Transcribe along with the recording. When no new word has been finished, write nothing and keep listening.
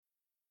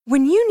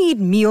When you need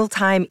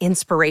mealtime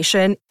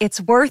inspiration,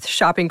 it's worth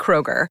shopping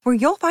Kroger, where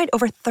you'll find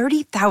over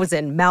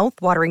 30,000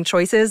 mouth-watering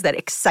choices that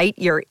excite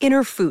your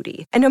inner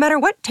foodie. And no matter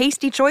what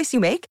tasty choice you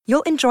make,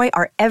 you'll enjoy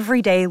our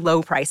everyday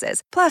low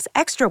prices, plus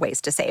extra ways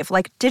to save,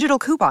 like digital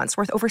coupons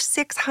worth over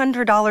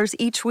 $600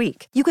 each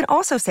week. You can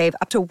also save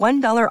up to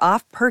 $1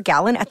 off per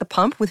gallon at the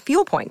pump with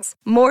fuel points.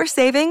 More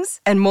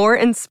savings and more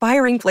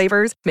inspiring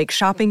flavors make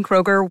shopping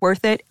Kroger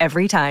worth it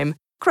every time.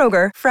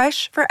 Kroger,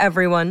 fresh for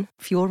everyone.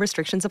 Fuel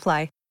restrictions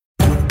apply.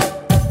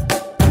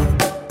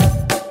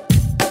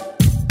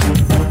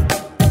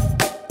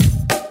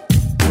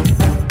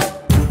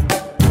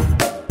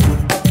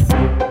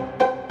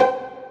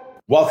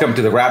 Welcome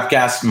to the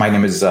Rapcast. My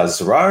name is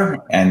Zarar,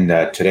 and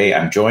today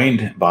I'm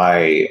joined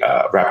by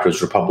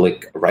Raptors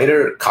Republic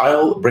writer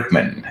Kyle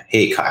Brickman.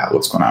 Hey, Kyle,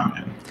 what's going on,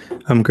 man?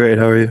 I'm great.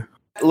 How are you?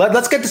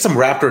 Let's get to some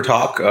Raptor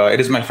talk. It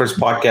is my first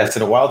podcast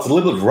in a while. It's a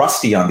little bit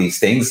rusty on these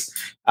things.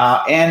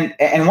 And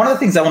one of the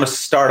things I want to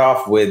start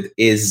off with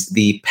is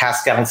the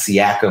Pascal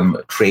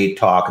Siakam trade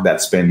talk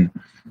that's been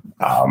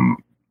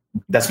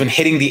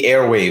hitting the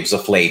airwaves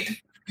of late.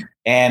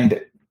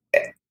 And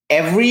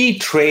every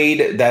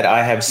trade that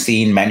I have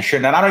seen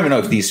mentioned, and I don't even know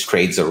if these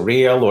trades are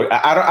real, or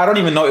I don't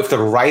even know if the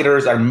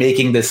writers are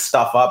making this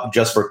stuff up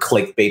just for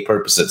clickbait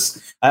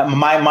purposes.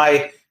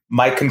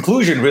 My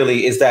conclusion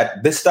really is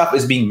that this stuff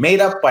is being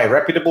made up by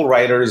reputable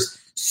writers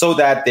so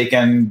that they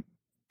can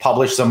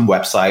publish some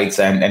websites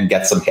and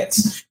get some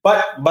hits.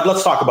 But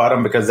let's talk about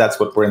them, because that's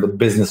what we're in the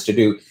business to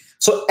do.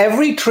 So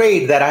every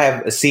trade that I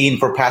have seen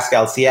for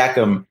Pascal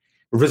Siakam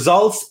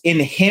results in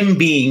him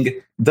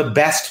being the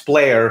best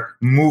player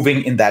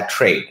moving in that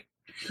trade,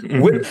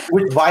 which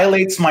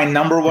violates my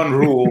number one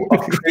rule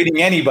of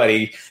trading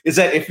anybody, is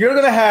that if you're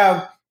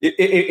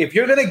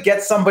going to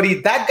get somebody,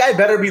 that guy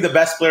better be the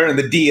best player in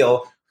the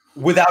deal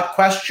without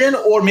question,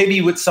 or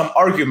maybe with some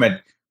argument.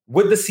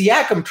 With the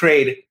Siakam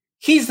trade,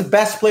 he's the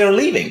best player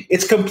leaving.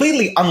 It's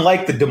completely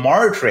unlike the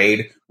DeMar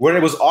trade, where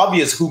it was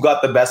obvious who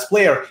got the best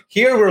player.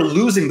 Here we're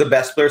losing the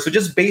best player. So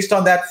just based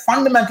on that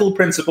fundamental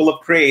principle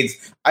of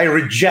trades, I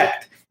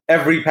reject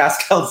every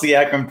Pascal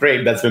Siakam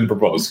trade that's been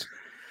proposed.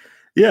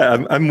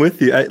 Yeah, I'm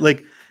with you.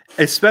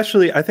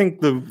 Especially, I think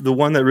the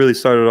one that really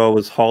started it all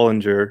was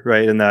Hollinger,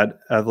 right? In that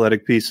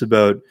Athletic piece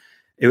about,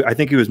 I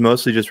think he was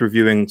mostly just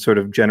reviewing sort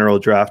of general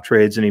draft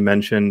trades, and he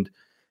mentioned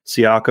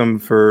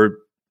Siakam for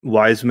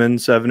Wiseman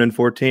 7 and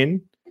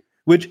 14,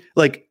 which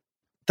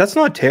that's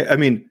not.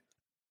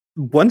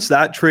 Once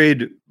that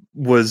trade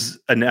was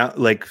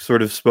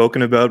sort of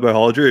spoken about by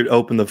Hollinger, it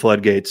opened the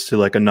floodgates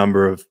to a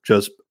number of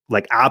just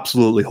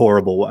absolutely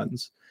horrible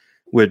ones,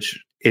 which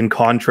in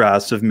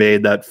contrast have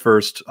made that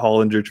first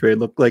Hollinger trade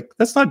look like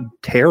that's not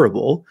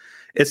terrible.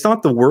 It's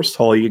not the worst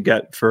haul you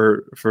get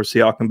for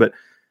Siakam, but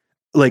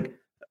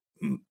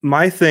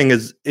my thing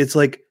is, it's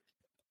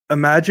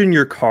imagine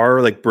your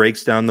car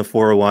breaks down the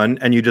 401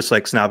 and you just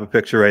snap a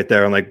picture right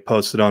there and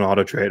post it on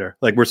Auto Trader.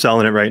 We're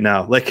selling it right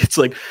now. It's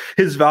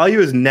his value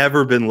has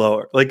never been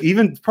lower.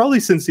 Even probably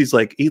since he's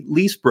at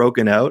least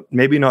broken out,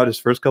 maybe not his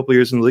first couple of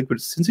years in the league, but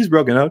since he's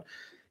broken out,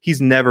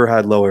 he's never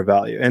had lower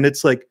value. And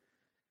it's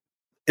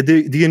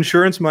the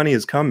insurance money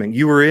is coming.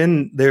 You were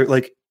in there,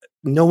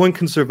 no one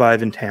can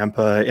survive in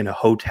Tampa in a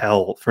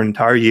hotel for an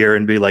entire year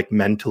and be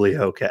mentally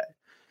okay.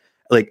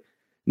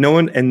 No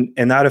one, and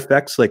that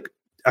affects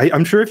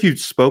I'm sure if you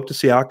spoke to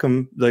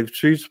Siakam,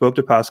 sure you spoke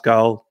to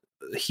Pascal,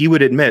 he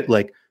would admit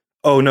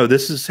oh no,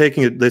 this has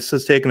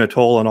taken a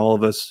toll on all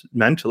of us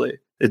mentally.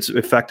 It's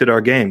affected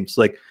our games.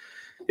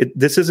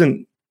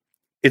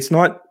 It's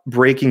not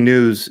breaking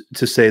news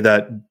to say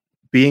that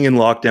being in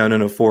lockdown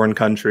in a foreign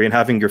country and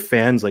having your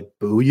fans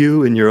boo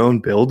you in your own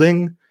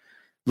building,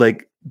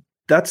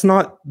 that's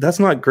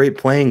not great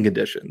playing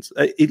conditions.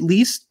 At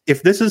least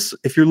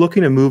if you're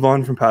looking to move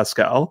on from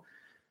Pascal,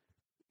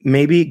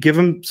 maybe give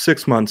him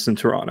 6 months in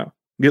Toronto.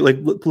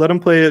 Let him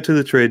play it to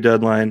the trade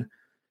deadline.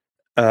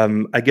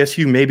 I guess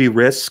you maybe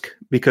risk,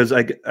 because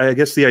I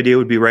guess the idea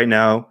would be right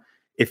now,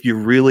 if you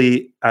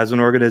really, as an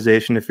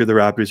organization, if you're the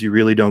Raptors, you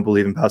really don't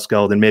believe in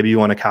Pascal, then maybe you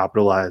want to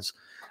capitalize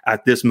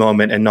at this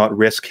moment and not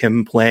risk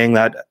him playing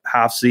that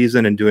half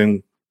season and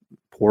doing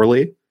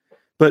poorly.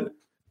 But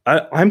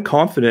I'm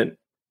confident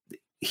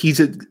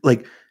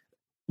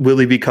will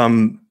he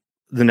become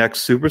the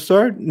next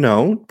superstar?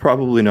 No,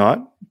 probably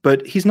not.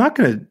 But he's not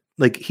going to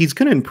he's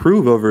going to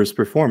improve over his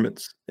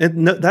performance.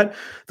 And that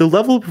the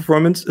level of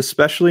performance,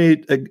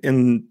 especially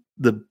in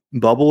the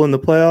bubble in the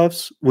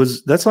playoffs,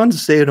 that's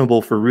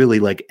unsustainable for really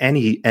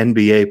any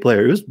NBA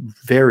player. It was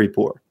very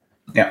poor.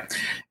 Yeah,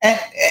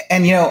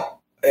 and you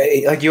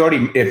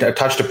already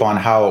touched upon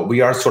how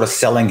we are sort of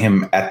selling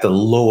him at the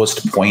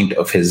lowest point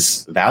of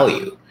his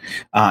value.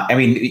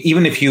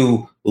 Even if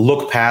you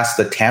look past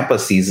the Tampa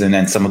season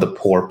and some of the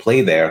poor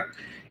play there,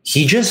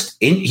 he's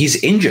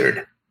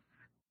injured.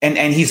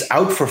 And he's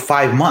out for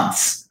 5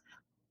 months.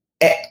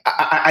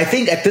 I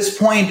think at this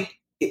point,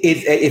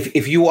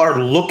 if you are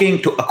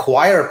looking to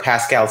acquire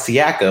Pascal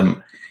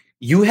Siakam,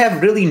 you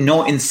have really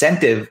no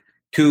incentive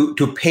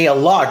to pay a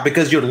lot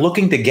because you're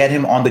looking to get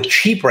him on the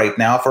cheap right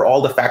now for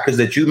all the factors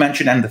that you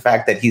mentioned and the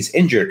fact that he's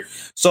injured.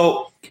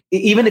 So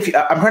even if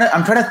I'm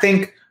trying to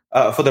think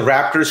for the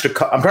Raptors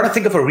I'm trying to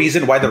think of a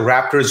reason why the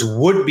Raptors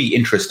would be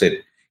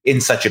interested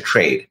in such a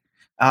trade.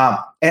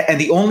 And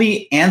the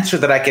only answer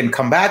that I can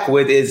come back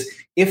with is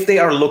if they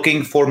are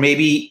looking for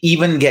maybe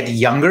even get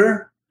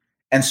younger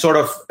and sort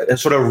of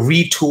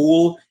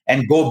retool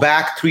and go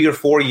back 3 or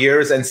 4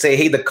 years and say,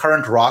 hey, the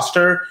current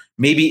roster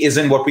maybe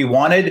isn't what we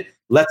wanted.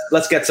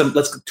 Let's get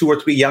 2 or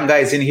 3 young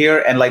guys in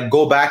here and like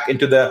go back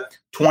into the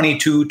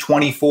 22,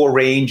 24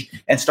 range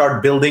and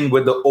start building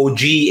with the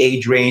OG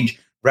age range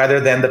rather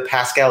than the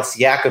Pascal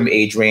Siakam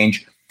age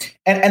range.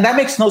 And that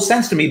makes no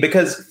sense to me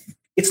because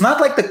it's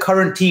not like the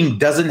current team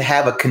doesn't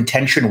have a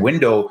contention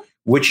window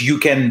which you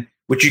can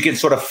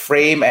sort of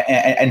frame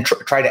and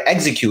try to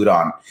execute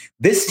on.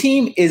 This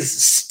team is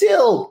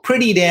still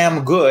pretty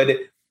damn good.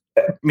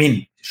 I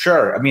mean,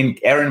 sure. I mean,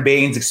 Aaron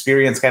Baines'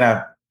 experience kind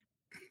of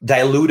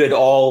diluted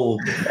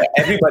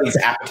everybody's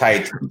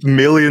appetite.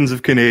 Millions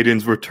of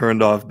Canadians were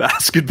turned off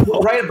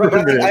basketball. Right, but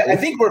I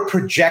think we're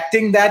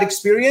projecting that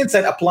experience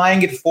and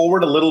applying it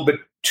forward a little bit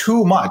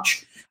too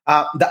much.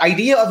 The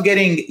idea of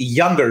getting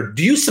younger,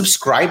 do you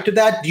subscribe to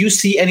that? Do you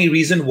see any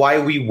reason why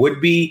we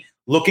would be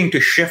looking to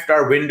shift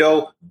our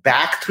window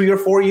back 3 or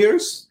 4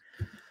 years?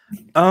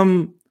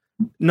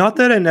 Not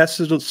that I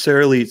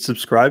necessarily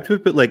subscribe to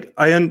it, but like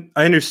I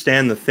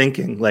understand the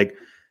thinking. Like,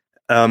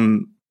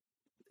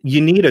 you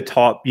need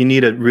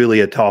a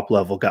really top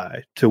level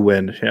guy to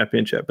win a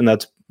championship, and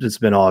it's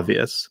been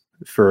obvious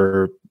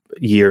for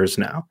years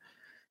now.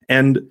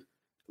 And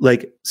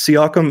like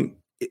Siakam,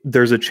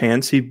 there's a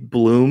chance he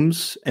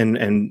blooms,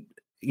 and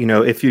you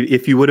know, if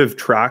you would have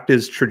tracked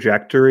his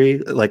trajectory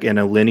like in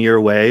a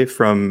linear way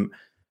from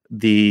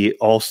the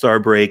All-Star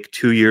break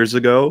 2 years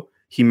ago,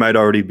 he might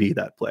already be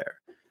that player.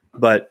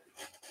 But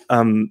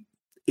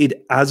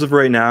as of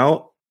right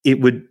now,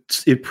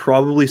 it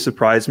probably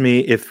surprise me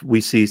if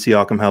we see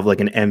Siakam have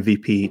like an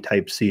MVP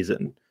type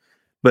season.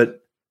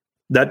 But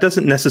that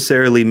doesn't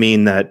necessarily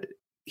mean that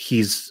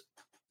he's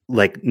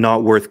like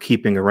not worth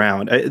keeping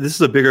around. This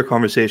is a bigger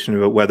conversation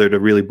about whether to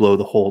really blow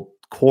the whole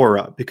core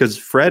up, because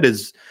Fred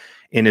is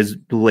in his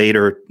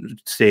later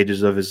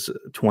stages of his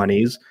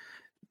 20s.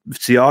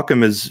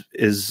 Siakam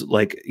is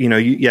like, you know,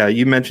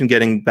 you mentioned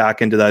getting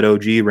back into that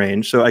OG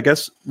range. So I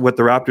guess what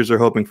the Raptors are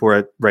hoping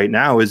for right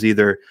now is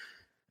either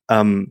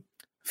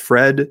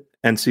Fred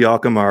and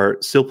Siakam are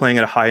still playing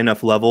at a high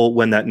enough level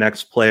when that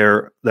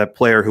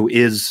player who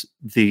is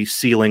the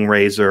ceiling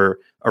raiser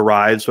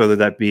arrives, whether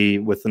that be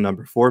with the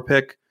number 4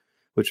 pick,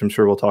 which I'm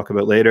sure we'll talk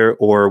about later,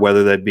 or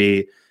whether that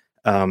be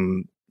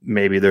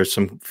maybe there's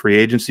some free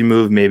agency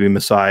move. Maybe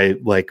Masai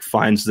like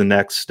finds the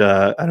next,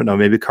 I don't know,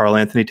 maybe Karl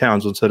Anthony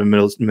Towns instead of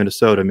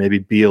Minnesota, maybe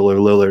Beal or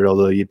Lillard,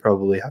 although you'd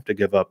probably have to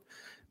give up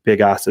big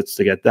assets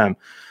to get them.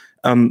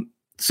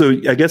 So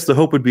I guess the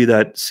hope would be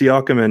that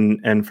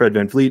Siakam and Fred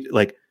VanVleet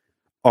like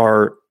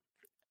are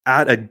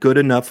at a good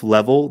enough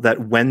level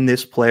that when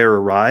this player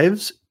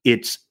arrives,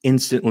 it's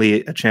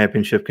instantly a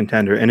championship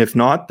contender. And if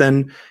not,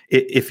 then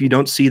if you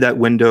don't see that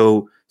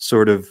window,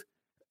 sort of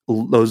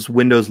those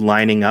windows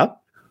lining up,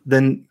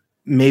 then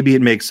maybe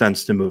it makes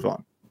sense to move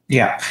on.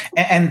 Yeah,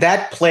 and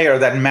that player,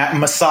 that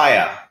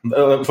Messiah,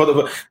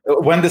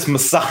 when this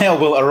Messiah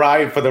will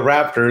arrive for the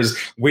Raptors,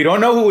 we don't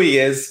know who he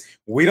is.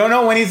 We don't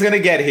know when he's going to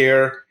get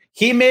here.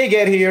 He may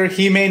get here,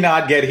 he may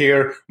not get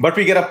here, but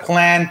we get a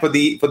plan for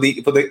the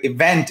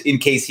event in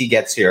case he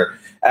gets here.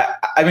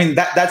 I mean,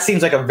 that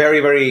seems like a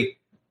very, very,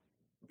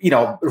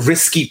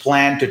 risky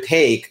plan to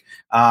take.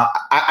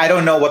 I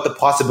don't know what the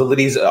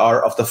possibilities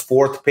are of the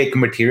 4th pick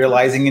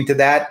materializing into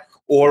that,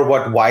 or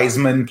what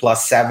Wiseman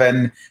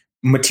 +7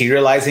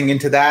 materializing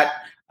into that.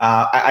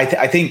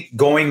 I think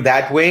going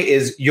that way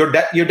is you're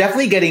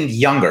definitely getting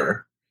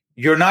younger.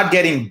 You're not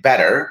getting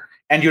better,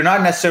 and you're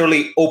not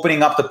necessarily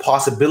opening up the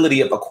possibility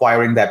of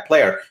acquiring that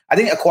player. I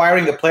think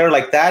acquiring a player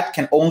like that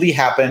can only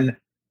happen,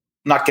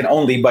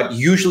 but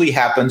usually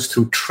happens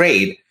through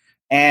trade.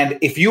 And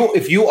if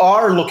you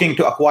are looking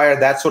to acquire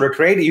that sort of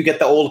trade, you get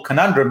the old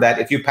conundrum that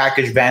if you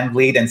package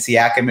VanVleet and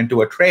Siakam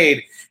into a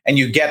trade and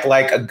you get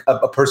like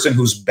a person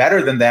who's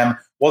better than them,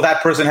 well,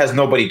 that person has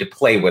nobody to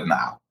play with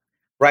now,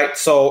 right?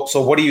 So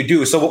what do you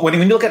do? So when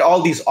you look at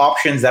all these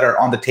options that are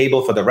on the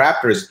table for the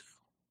Raptors,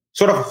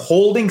 sort of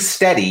holding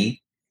steady,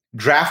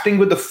 drafting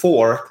with the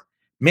 4th,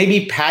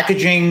 maybe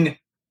packaging,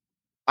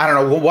 I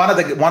don't know,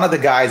 one of the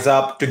guys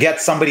up to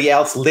get somebody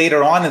else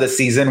later on in the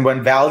season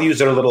when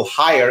values are a little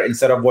higher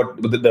instead of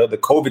what the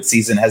COVID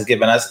season has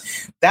given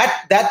us.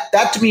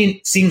 That to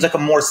me seems like a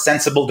more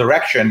sensible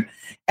direction.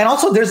 And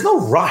also, there's no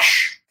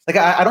rush. Like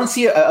I don't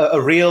see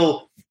a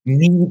real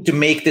need to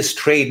make this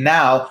trade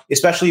now,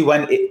 especially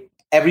when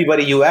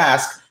everybody you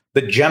ask,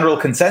 the general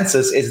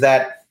consensus is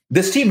that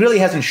this team really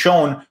hasn't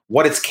shown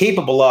what it's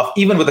capable of,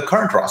 even with the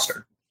current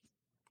roster.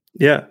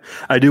 Yeah,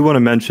 I do want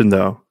to mention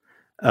though.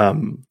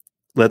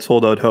 Let's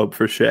hold out hope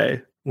for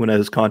Shea when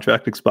his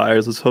contract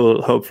expires. Let's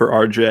hold hope for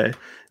RJ.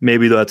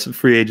 Maybe that's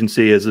free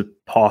agency is a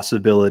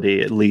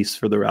possibility, at least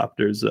for the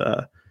Raptors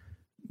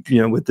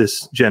with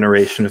this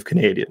generation of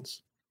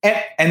Canadians.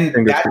 And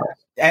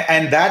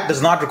that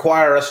does not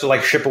require us to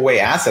like ship away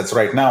assets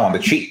right now on the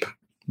cheap.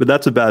 But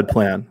that's a bad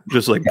plan.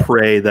 Just like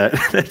pray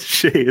that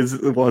Shea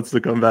wants to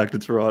come back to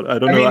Toronto. I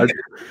don't know.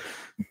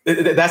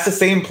 That's the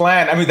same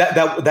plan. I mean,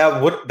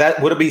 that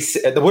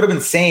would have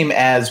been same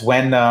as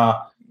when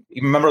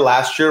you remember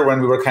last year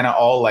when we were kind of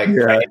all like,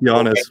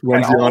 Giannis.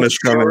 When's Giannis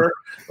coming?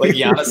 Like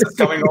Giannis is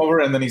coming over,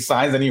 and then he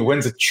signs and he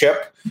wins a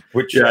chip.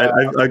 Which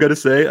I got to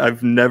say,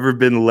 I've never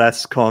been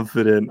less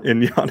confident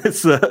in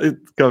Giannis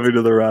coming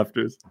to the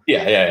Raptors.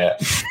 Yeah.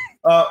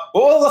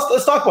 Well,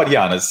 let's talk about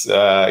Giannis.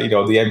 The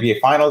NBA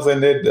Finals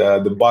ended.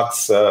 The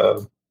Bucks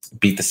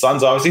beat the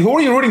Suns. Obviously, who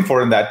are you rooting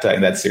for in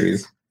that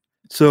series?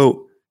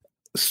 So,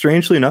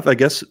 strangely enough, I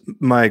guess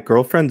my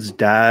girlfriend's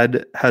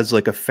dad has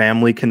like a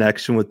family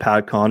connection with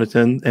Pat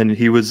Connaughton, and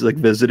he was like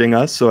visiting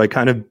us. So I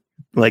kind of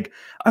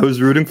I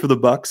was rooting for the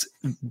Bucks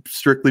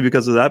strictly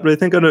because of that. But I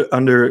think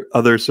under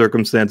other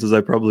circumstances,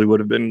 I probably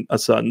would have been a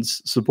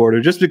Suns supporter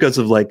just because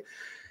of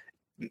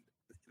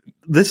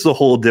this is a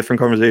whole different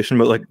conversation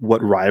about like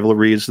what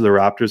rivalries the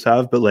Raptors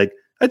have. But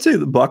I'd say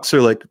the Bucks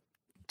are like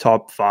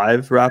top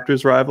 5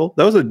 Raptors rival.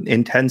 That was an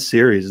intense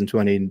series in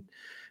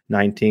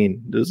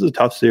 2019. This is a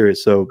tough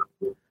series. So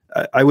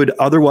I would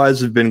otherwise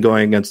have been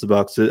going against the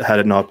Bucks had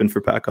it not been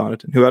for Pat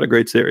Connaughton, who had a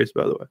great series,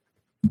 by the way.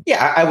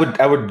 Yeah,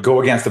 I would go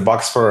against the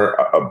Bucks for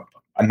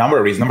a number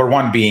of reasons. Number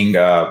one being,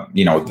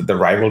 the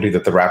rivalry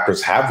that the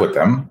Raptors have with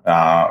them.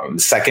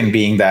 Second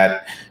being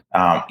that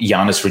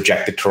Giannis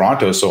rejected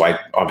Toronto, so I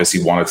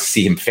obviously wanted to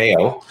see him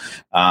fail,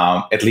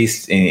 at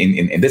least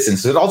in this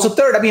instance. Also,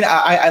 third, I mean,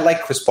 I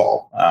like Chris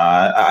Paul.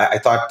 I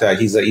thought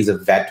he's a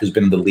vet who's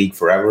been in the league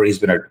forever. He's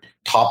been a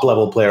top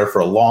level player for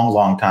a long,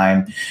 long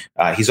time.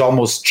 He's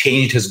almost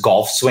changed his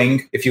golf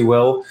swing, if you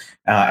will,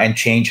 and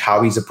changed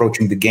how he's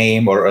approaching the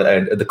game or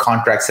the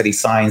contracts that he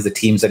signs, the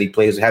teams that he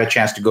plays. We had a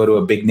chance to go to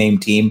a big name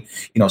team,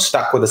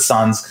 stuck with the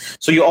Suns.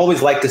 So you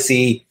always like to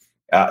see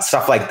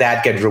stuff like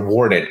that get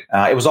rewarded.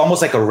 It was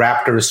almost like a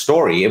Raptors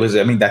story. It was,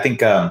 I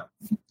think, I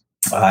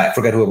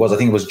forget who it was. I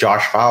think it was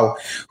Josh Howe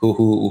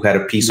who had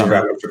a piece on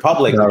Raptors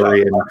Republic,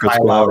 Lowry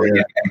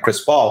and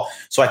Chris Paul.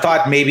 So I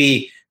thought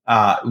maybe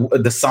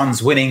the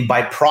Suns winning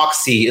by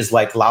proxy is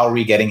like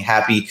Lowry getting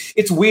happy.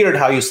 It's weird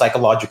how you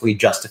psychologically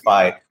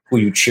justify who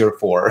you cheer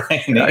for.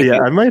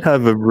 I might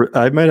have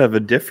a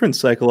different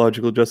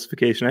psychological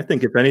justification. I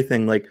think if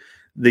anything, like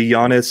the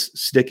Giannis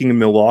sticking in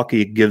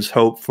Milwaukee gives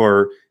hope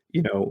for,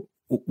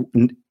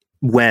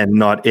 when,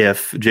 not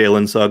if,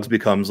 Jalen Suggs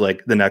becomes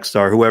like the next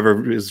star,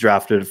 whoever is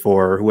drafted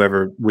for,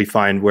 whoever we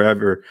find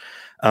wherever.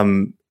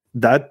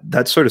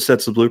 That sort of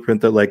sets the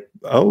blueprint that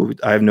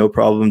I have no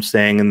problem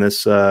staying in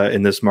this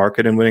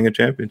market and winning a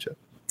championship.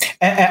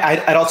 And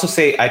I'd also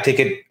say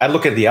I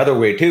look at the other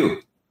way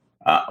too.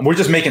 We're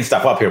just making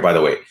stuff up here, by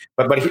the way.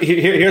 But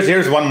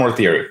here's one more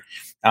theory.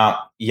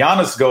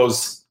 Giannis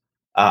goes,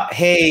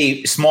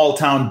 hey, small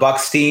town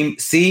Bucks team.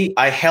 See,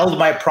 I held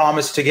my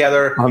promise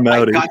together. I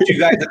got you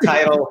guys a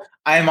title.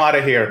 I'm out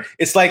of here.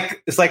 It's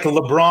like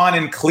LeBron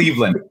in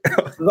Cleveland.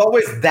 There's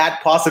always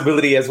that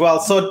possibility as well.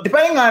 So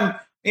depending on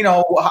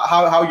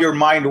how your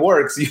mind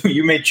works,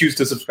 you may choose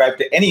to subscribe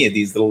to any of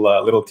these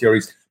little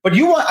theories. But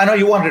I know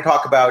you wanted to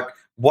talk about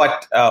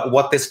what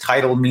this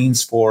title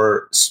means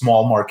for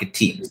small market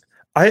teams.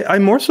 I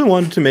more so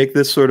wanted to make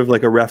this sort of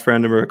like a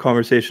referendum or a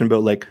conversation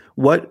about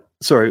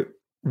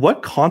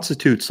what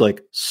constitutes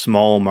like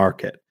small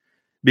market,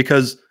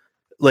 because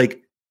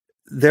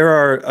there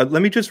are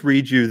let me just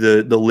read you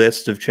the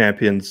list of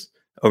champions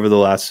over the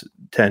last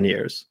 10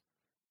 years.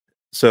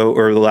 So,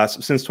 or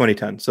since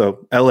 2010.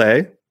 So LA,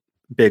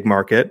 big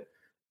market.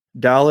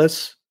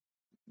 Dallas,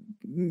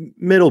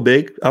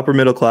 upper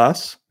middle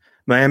class.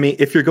 Miami,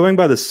 if you're going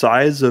by the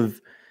size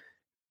of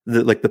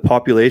the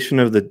population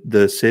of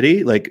the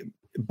city,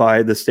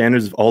 by the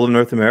standards of all of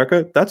North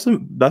America, that's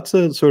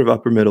a sort of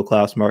upper middle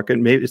class market.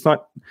 Maybe it's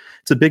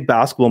a big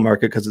basketball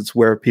market because it's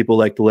where people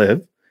like to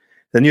live.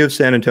 Then you have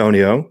San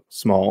Antonio,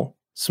 small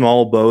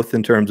both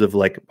in terms of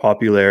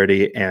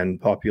popularity and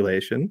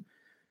population.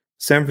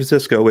 San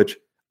Francisco, which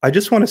I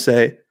just want to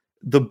say,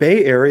 the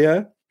Bay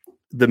Area,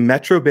 the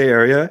Metro Bay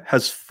Area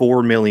has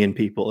 4 million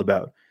people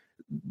about.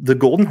 The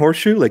Golden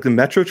Horseshoe, the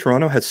Metro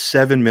Toronto, has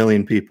 7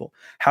 million people.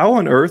 How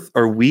on earth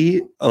are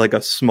we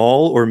a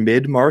small or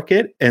mid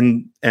market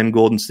and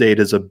Golden State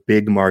is a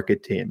big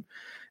market team?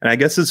 And I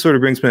guess it sort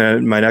of brings me to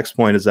my next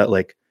point is that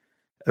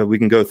we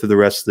can go through the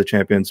rest of the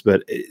champions,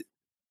 but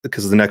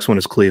because the next one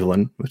is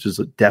Cleveland, which is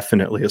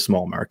definitely a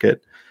small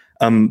market.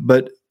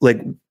 But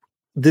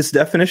this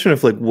definition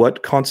of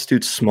what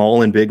constitutes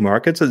small and big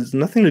markets has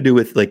nothing to do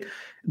with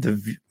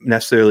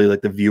necessarily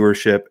the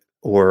viewership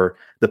or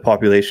the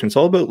population. It's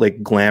all about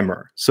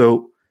glamour.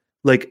 So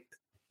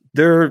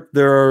there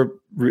are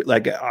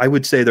I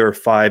would say there are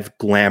 5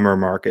 glamour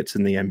markets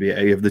in the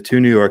NBA. You have the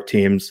 2 New York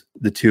teams,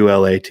 the 2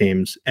 LA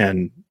teams,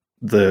 and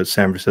the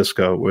San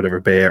Francisco, whatever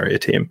Bay Area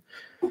team.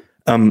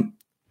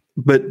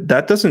 But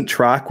that doesn't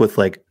track with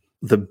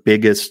the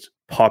biggest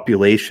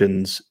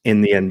populations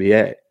in the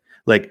NBA.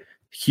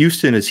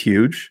 Houston is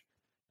huge.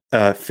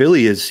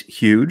 Philly is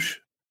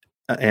huge,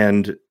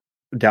 and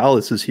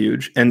Dallas is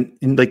huge, and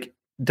like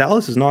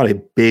Dallas is not a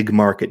big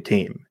market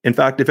team. In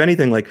fact, if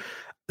anything, like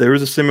there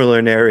was a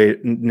similar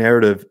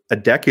narrative a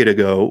decade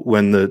ago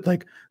when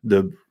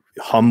the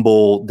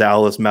humble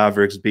Dallas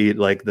Mavericks beat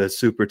like the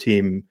super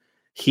team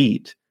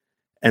Heat.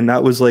 And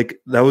that was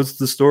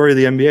the story of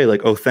the NBA.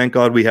 Like, oh, thank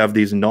God we have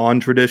these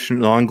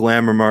non-traditional,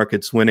 non-glamour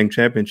markets winning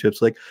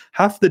championships. Like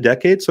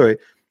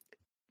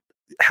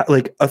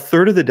like a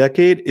third of the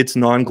decade, it's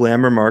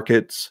non-glamour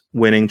markets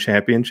winning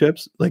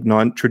championships. Like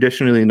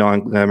traditionally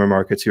non-glamour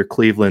markets, your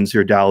Clevelands,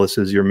 your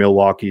Dallases, your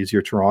Milwaukees,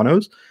 your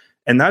Torontos.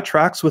 And that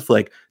tracks with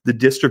like the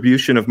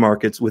distribution of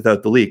markets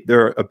without the league.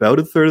 There are about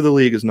a third of the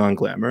league is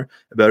non-glamour,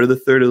 about a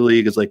third of the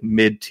league is like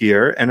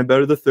mid-tier, and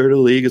about a third of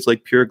the league is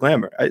like pure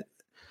glamour.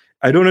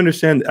 I don't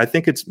understand. I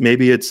think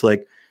it's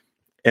like,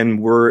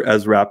 and we're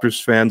as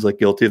Raptors fans like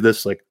guilty of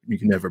this. Like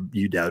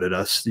you doubted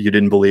us. You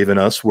didn't believe in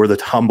us. We're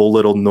the humble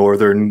little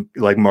northern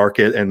like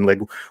market, and like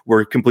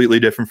we're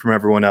completely different from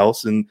everyone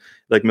else. And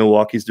like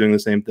Milwaukee's doing the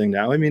same thing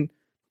now. I mean,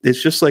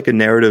 it's just like a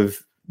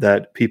narrative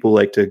that people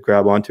like to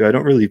grab onto. I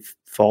don't really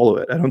follow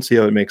it. I don't see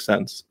how it makes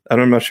sense.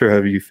 I'm not sure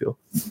how you feel.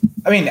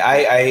 I mean,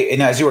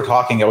 and as you were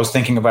talking, I was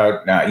thinking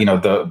about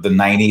the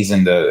 90s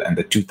and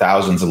the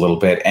 2000s a little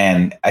bit,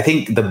 and I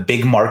think the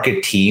big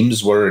market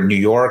teams were New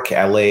York,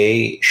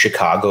 LA,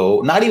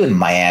 Chicago, not even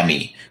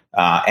Miami,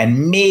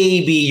 and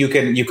maybe you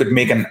could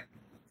make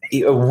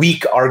a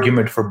weak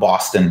argument for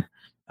Boston,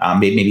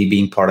 maybe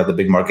being part of the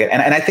big market,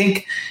 and I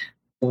think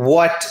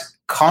what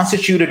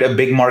constituted a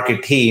big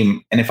market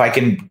team,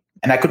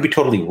 and I could be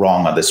totally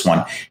wrong on this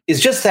one, is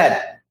just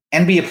that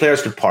NBA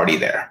players could party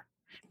there.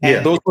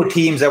 And those were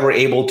teams that were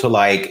able to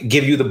like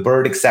give you the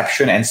Bird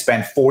exception and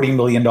spend $40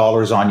 million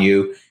on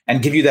you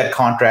and give you that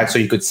contract so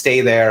you could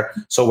stay there.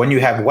 So when you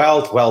have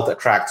wealth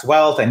attracts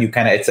wealth, and you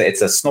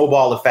it's a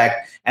snowball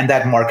effect, and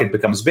that market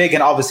becomes big.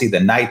 And obviously the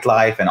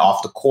nightlife and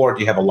off the court,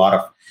 you have a lot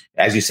of,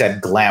 as you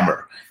said,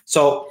 glamour.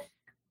 So,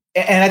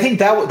 and I think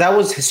that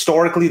was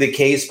historically the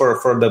case for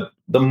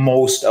the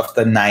most of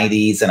the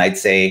 90s, and I'd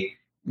say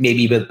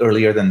maybe a bit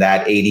earlier than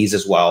that, 80s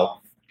as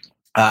well.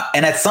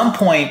 And at some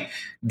point,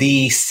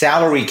 the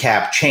salary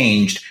cap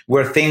changed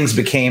where things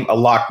became a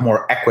lot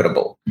more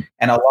equitable.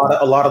 And a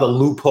lot of the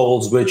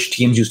loopholes which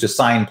teams used to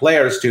sign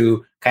players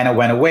to kind of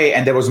went away.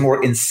 And there was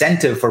more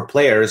incentive for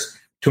players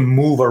to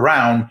move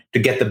around to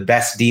get the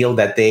best deal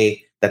that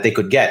they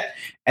could get.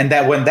 And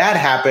that when that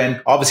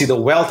happened, obviously the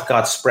wealth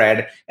got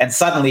spread, and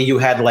suddenly you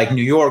had like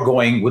New York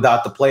going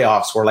without the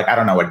playoffs for like, I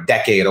don't know, a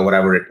decade or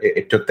whatever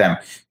it took them.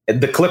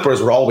 The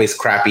Clippers were always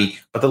crappy,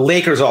 but the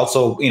Lakers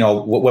also,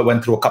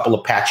 went through a couple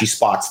of patchy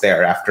spots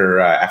there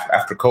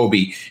after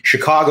Kobe.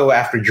 Chicago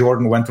after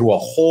Jordan went through a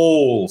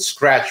whole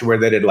stretch where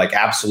they did like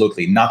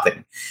absolutely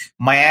nothing.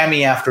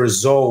 Miami after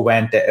Zoe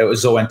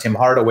and Tim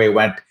Hardaway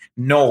went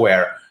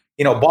nowhere.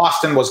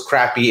 Boston was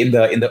crappy in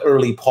the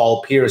early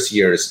Paul Pierce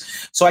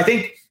years. So I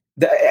think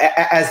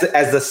as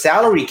the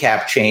salary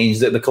cap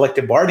changed, the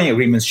collective bargaining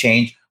agreements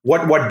changed,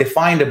 what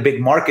defined a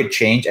big market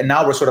change, and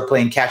now we're sort of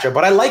playing catch up.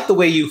 But I like the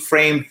way you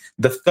framed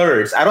the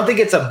thirds. I don't think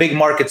it's a big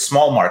market,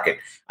 small market.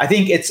 I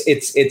think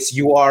it's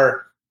you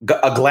are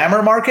a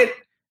glamour market.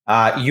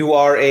 You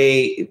are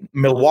a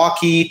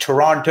Milwaukee,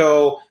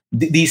 Toronto,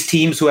 these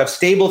teams who have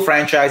stable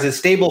franchises,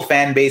 stable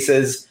fan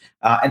bases,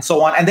 and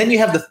so on. And then you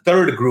have the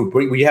third group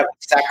where you have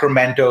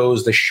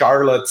Sacramento's, the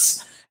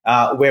Charlottes,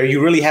 where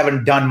you really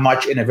haven't done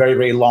much in a very,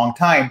 very long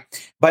time.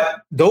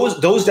 But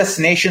those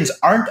destinations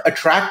aren't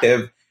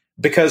attractive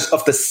because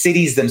of the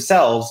cities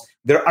themselves.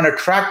 They're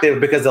unattractive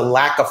because of the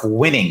lack of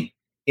winning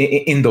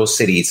in those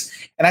cities.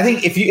 And I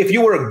think if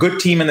you were a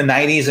good team in the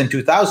 90s and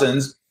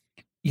 2000s,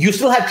 you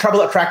still had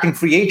trouble attracting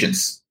free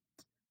agents.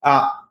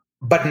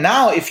 But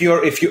now, if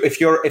you're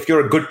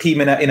a good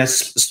team in a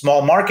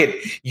small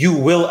market, you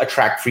will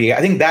attract free. I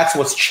think that's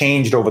what's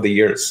changed over the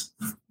years.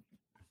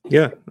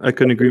 Yeah, I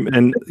couldn't agree.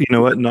 And you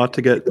know what? Not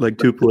to get like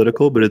too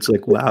political, but it's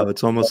like, wow,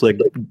 it's almost like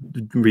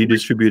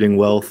redistributing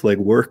wealth like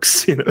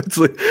works. It's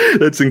like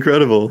that's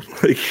incredible.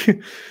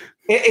 Like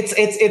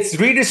it's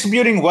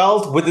redistributing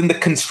wealth within the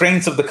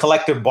constraints of the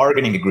collective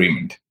bargaining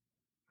agreement.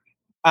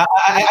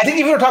 I think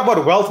if you were to talk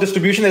about wealth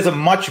distribution, there's a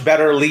much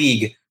better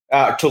league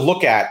to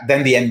look at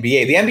than the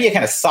NBA. The NBA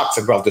kind of sucks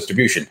at wealth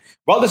distribution.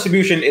 Wealth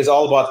distribution is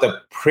all about the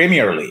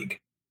Premier League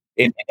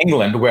in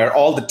England, where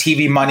all the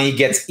TV money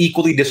gets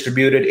equally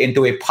distributed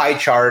into a pie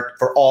chart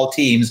for all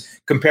teams.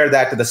 Compare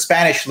that to the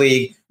Spanish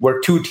league,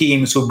 where two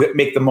teams who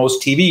get the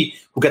most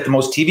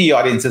TV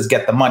audiences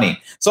get the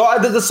money. So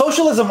the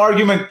socialism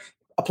argument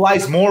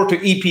applies more to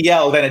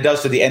EPL than it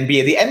does to the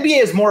NBA. The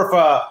NBA is more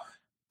of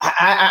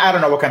I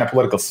don't know what kind of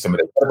political system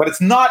it is, but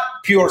it's not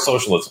pure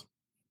socialism.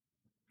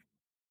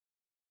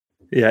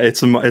 Yeah,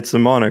 it's a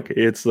monarchy.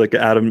 It's like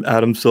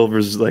Adam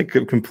Silver's like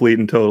complete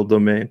and total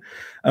domain.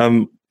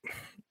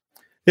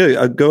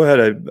 Yeah, go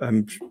ahead.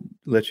 I'm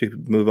let you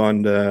move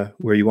on to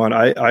where you want.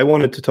 I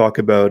wanted to talk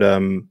about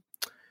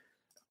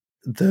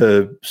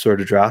the sort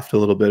of draft a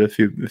little bit if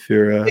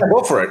you're Yeah,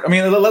 go for it. I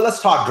mean,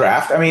 let's talk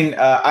draft. I mean,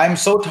 I'm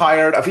so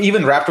tired of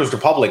even Raptors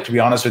Republic, to be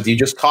honest with you,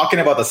 just talking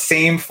about the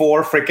same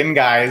four freaking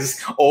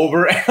guys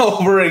over and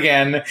over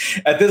again.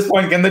 At this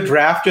point, can the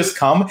draft just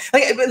come?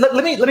 Like,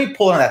 let me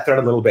pull on that thread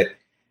a little bit.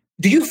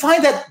 Do you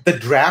find that the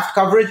draft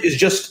coverage is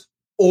just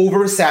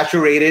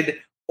oversaturated,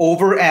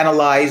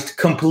 overanalyzed,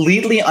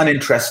 completely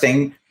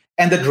uninteresting,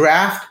 and the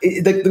draft,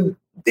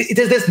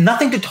 there's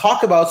nothing to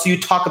talk about, so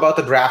you talk about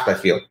the draft, I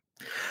feel.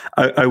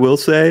 I will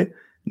say,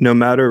 no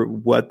matter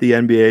what the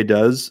NBA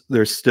does,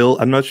 there's still,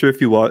 I'm not sure if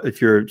you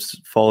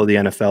follow the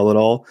NFL at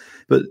all,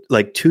 but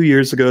like 2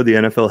 years ago, the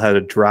NFL had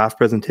a draft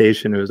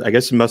presentation. I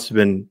guess it must have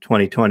been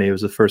 2020. It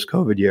was the first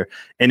COVID year.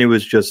 And it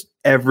was just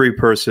every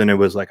person, it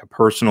was like a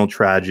personal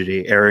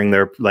tragedy airing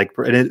their, like,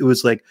 and it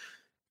was like,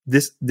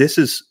 this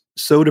is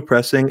so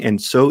depressing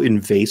and so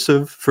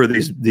invasive for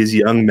these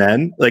young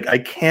men. Like, I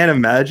can't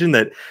imagine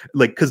that,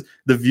 like, because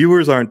the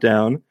viewers aren't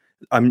down.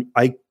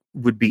 I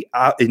would be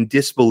in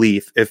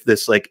disbelief if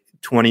this like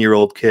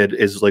 20-year-old kid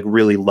is like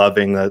really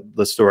loving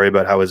the story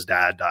about how his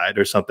dad died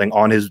or something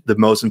on the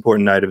most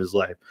important night of his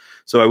life.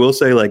 So I will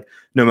say, like,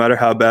 no matter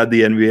how bad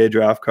the NBA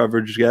draft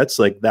coverage gets,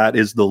 like, that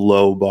is the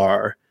low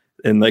bar,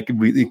 and like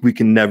we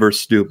can never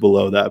stoop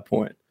below that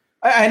point.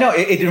 I know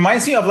it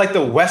reminds me of like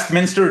the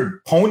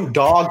Westminster Pony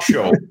Dog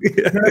Show. You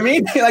know what I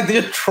mean? Like, they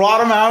just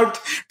trot him out,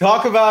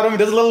 talk about him,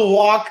 does a little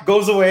walk,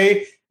 goes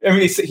away. I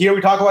mean, here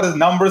we talk about his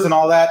numbers and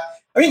all that.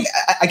 I mean,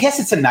 I guess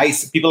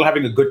it's people are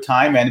having a good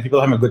time, and if people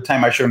are having a good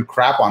time, I shouldn't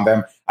crap on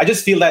them. I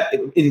just feel that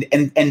in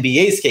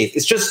NBA's case,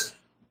 it's just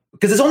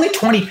because there's only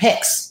 20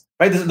 picks,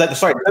 right?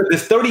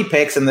 There's 30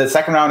 picks, and the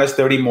second round is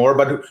 30 more,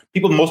 but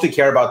people mostly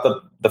care about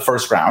the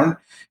first round,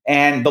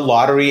 and the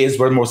lottery is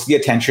where most of the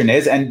attention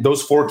is, and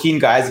those 14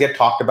 guys get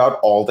talked about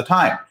all the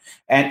time.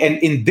 And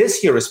in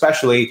this year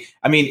especially,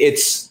 I mean,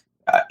 it's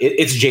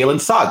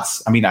Jalen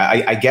Suggs. I mean,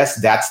 I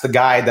guess that's the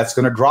guy that's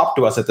going to drop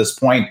to us at this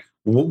point.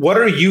 What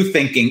are you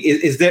thinking?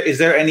 Is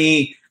there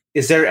any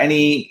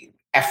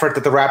effort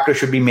that the Raptors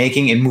should be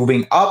making in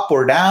moving up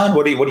or down?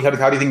 How do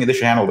you think they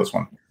should handle this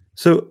one?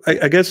 So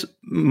I guess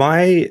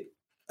I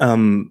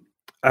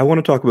want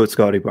to talk about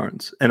Scottie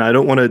Barnes, and I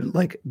don't want to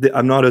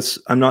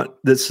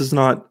this is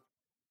not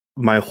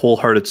my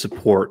wholehearted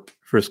support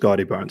for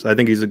Scottie Barnes. I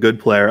think he's a good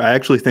player. I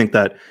actually think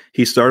that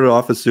he started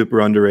off as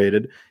super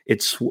underrated.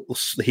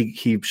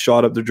 He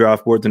shot up the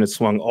draft boards, and it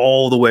swung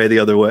all the way the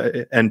other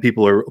way, and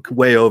people are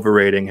way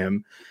overrating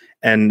him.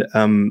 And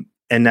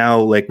now,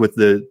 like, with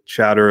the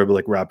chatter of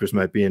like Raptors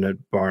might be in at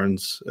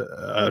Barnes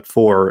at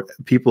 4,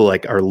 people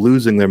like are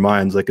losing their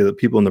minds. Like, the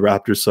people in the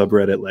Raptors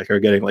subreddit like are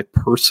getting like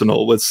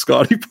personal with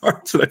Scottie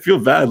Barnes, and I feel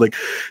bad. Like,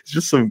 it's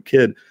just some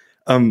kid.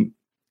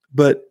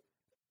 But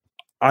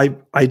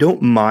I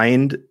don't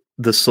mind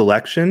the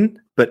selection,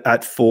 but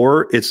at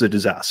 4, it's a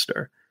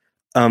disaster.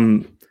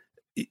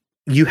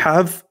 You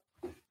have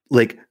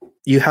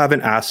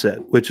an asset,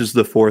 which is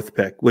the 4th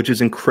pick, which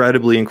is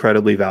incredibly,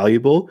 incredibly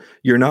valuable.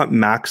 You're not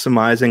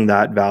maximizing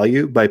that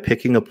value by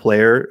picking a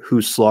player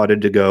who's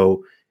slotted to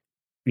go,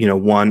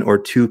 1 or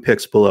 2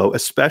 picks below,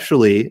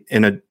 especially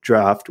in a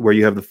draft where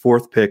you have the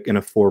 4th pick in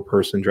a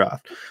 4-person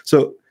draft.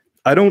 So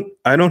I don't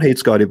hate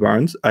Scottie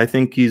Barnes. I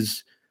think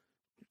he's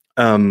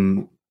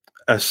going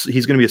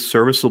to be a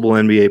serviceable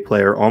NBA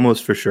player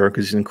almost for sure,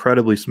 because he's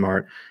incredibly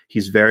smart.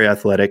 He's very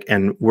athletic,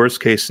 and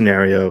worst case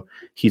scenario,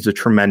 he's a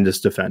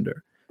tremendous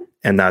defender,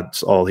 and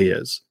that's all he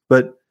is.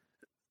 But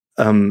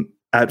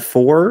at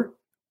 4,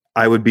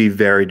 I would be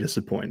very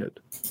disappointed.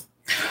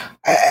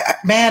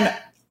 Man,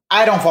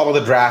 I don't follow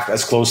the draft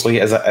as closely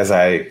as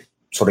I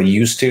sort of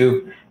used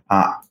to.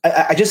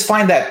 I just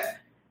find that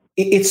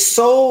it's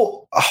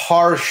so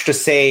harsh to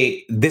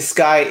say this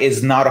guy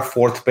is not a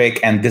 4th pick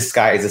and this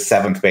guy is a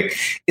 7th pick,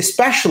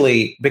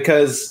 especially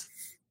because,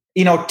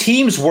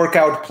 teams work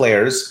out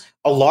players.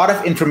 A lot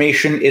of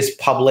information is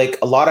public.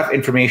 A lot of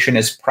information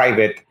is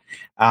private.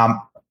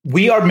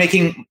 We are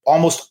making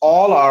almost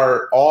all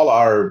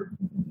our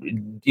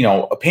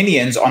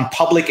opinions on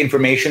public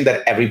information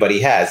that everybody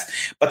has.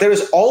 But there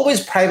is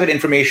always private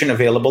information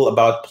available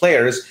about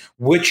players,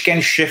 which can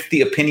shift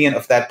the opinion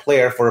of that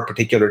player for a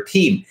particular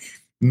team.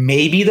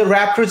 Maybe the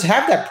Raptors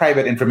have that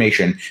private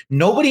information.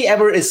 Nobody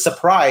ever is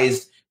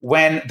surprised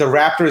when the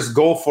Raptors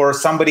go for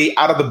somebody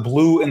out of the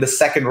blue in the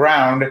 2nd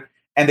round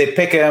and they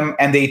pick him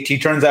and he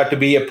turns out to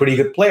be a pretty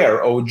good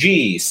player. OG,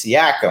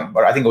 Siakam,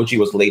 or I think OG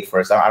was late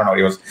first. I don't know what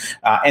he was.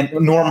 And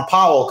Norm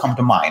Powell come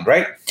to mind,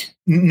 right?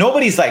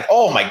 Nobody's like,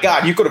 oh my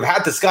God, you could have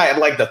had this guy at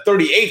like the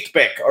 38th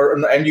pick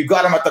and you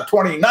got him at the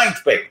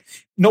 29th pick.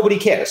 Nobody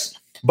cares.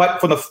 But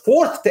from the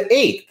 4th to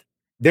 8th,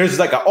 there's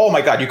like oh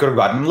my God, you could have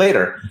gotten him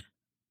later.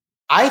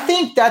 I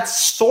think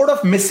that's sort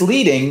of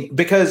misleading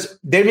because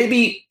there may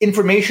be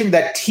information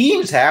that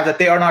teams have that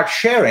they are not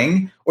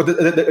sharing, or the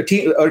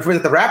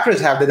Raptors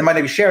have that they might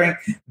not be sharing,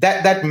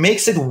 that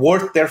makes it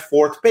worth their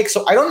 4th pick.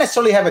 So I don't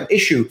necessarily have an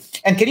issue.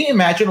 And can you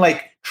imagine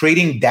like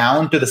trading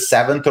down to the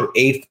 7th or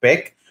 8th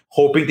pick,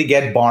 hoping to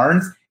get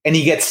Barnes, and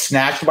he gets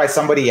snatched by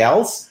somebody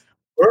else?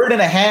 Bird in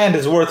a hand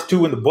is worth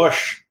 2 in the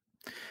bush.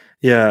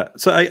 Yeah.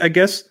 So I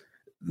guess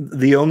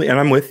the only, and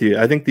I'm with you,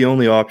 I think the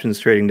only options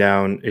trading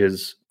down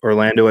is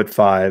Orlando at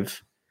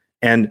 5.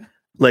 And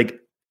like,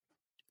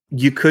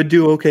 you could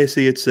do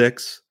OKC at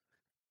 6.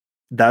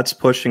 That's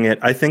pushing it.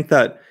 I think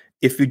that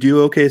if you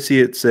do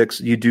OKC at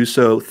 6, you do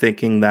so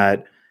thinking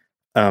that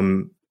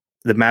the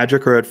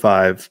Magic are at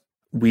 5.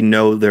 We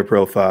know their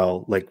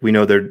profile, like we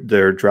know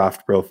their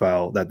draft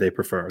profile that they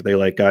prefer. They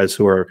like guys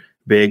who are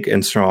big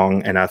and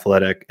strong and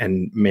athletic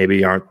and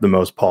maybe aren't the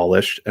most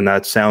polished. And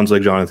that sounds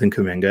like Jonathan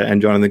Kuminga.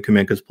 And Jonathan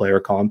Kuminga's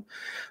player comp,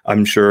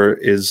 I'm sure,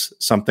 is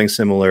something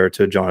similar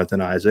to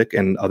Jonathan Isaac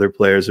and other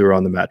players who are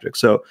on the Magic.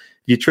 So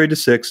you trade to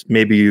 6,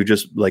 maybe you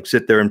just like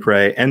sit there and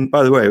pray. And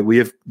by the way,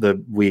 the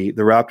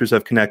Raptors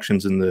have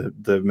connections in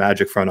the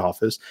Magic front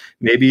office.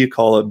 Maybe you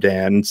call up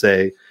Dan and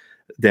say,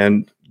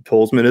 Dan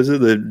Tolzman, is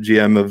it, the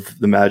GM of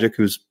the Magic,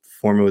 who's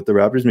former with the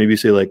Raptors? Maybe you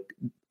say, like,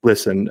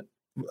 listen,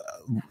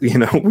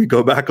 we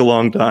go back a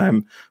long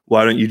time.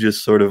 Why don't you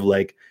just sort of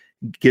like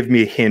give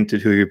me a hint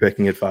at who you're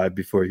picking at 5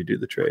 before you do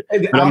the trade?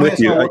 I'm with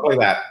you. Like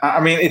that. I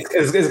mean,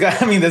 there's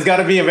got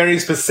to be a very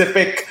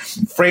specific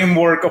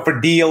framework of a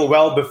deal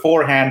well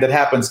beforehand that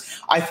happens.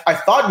 I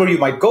thought where you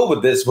might go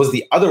with this was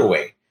the other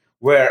way,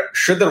 where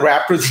should the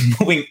Raptors be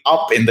moving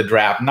up in the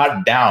draft,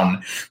 not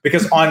down?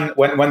 Because when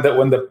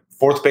the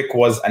 4th pick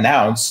was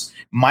announced,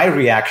 my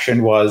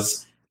reaction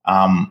was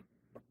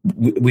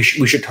we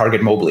should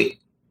target Mobley.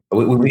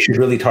 We should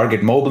really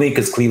target Mobley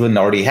because Cleveland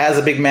already has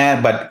a big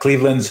man. But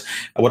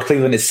what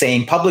Cleveland is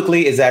saying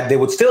publicly is that they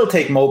would still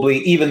take Mobley,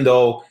 even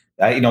though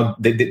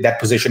that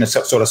position is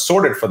sort of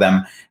sorted for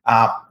them.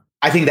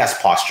 I think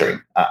that's posturing.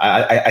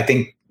 I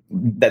think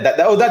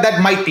that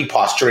might be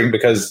posturing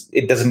because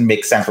it doesn't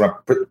make sense from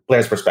a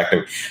player's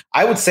perspective.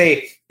 I would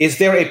say, is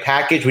there a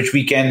package which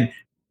we can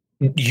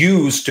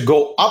use to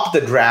go up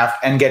the draft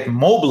and get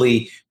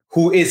Mobley,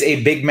 who is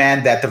a big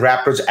man that the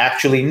Raptors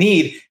actually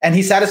need? And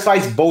he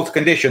satisfies both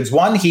conditions.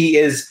 One, he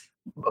is,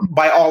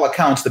 by all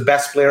accounts, the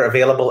best player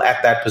available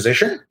at that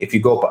position, if you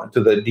go to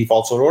the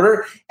default sort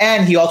order.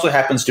 And he also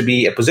happens to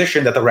be a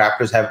position that the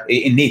Raptors have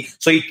in need.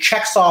 So he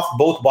checks off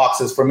both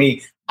boxes for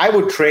me. I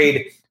would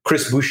trade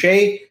Chris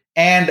Boucher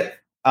and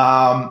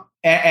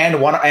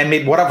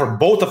maybe whatever,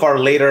 both of our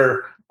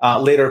later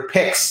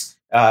picks,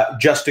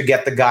 just to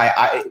get the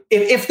guy.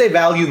 If they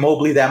value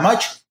Mobley that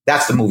much,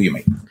 that's the move you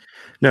make.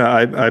 No,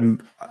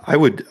 I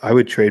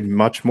would trade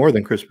much more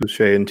than Chris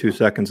Boucher in 2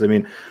 seconds. I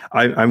mean,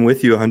 I'm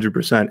with you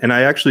 100%, and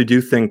I actually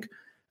do think,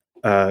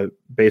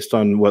 based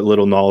on what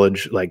little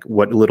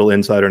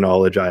insider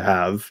knowledge I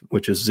have,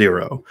 which is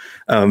zero,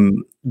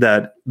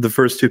 that the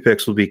first 2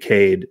 picks will be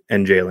Cade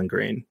and Jalen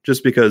Green,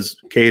 just because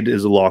Cade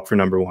is a lock for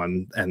number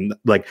 1, and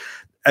like,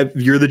 if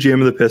you're the GM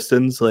of the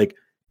Pistons, like.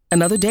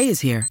 Another day is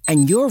here,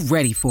 and you're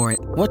ready for it.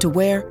 What to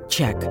wear?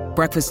 Check.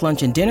 Breakfast,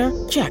 lunch, and dinner?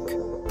 Check.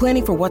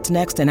 Planning for what's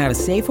next and how to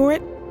save for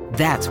it?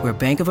 That's where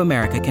Bank of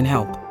America can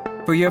help.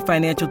 For your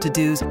financial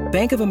to-dos,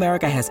 Bank of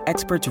America has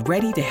experts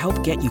ready to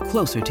help get you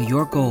closer to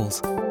your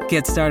goals.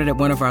 Get started at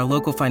one of our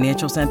local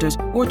financial centers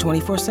or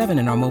 24/7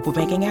 in our mobile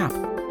banking app.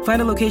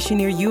 Find a location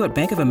near you at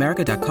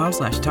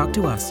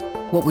bankofamerica.com/talktous.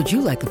 What would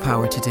you like the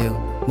power to do?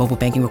 Mobile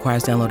banking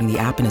requires downloading the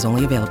app and is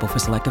only available for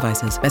select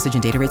devices. Message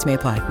and data rates may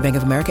apply. Bank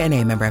of America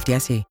NA, member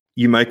FDIC.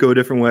 You might go a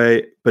different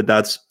way, but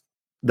that's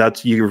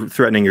you're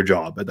threatening your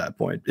job at that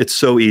point. It's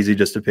so easy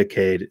just to pick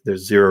Cade.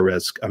 There's zero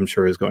risk. I'm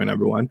sure is going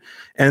number 1.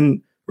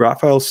 And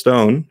Raphael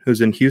Stone,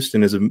 who's in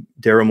Houston, is a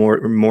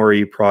Daryl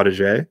Morey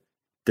protege.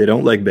 They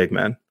don't like big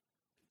men.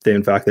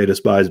 In fact, they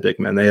despise big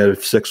men. They had a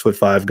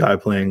 6'5" guy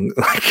playing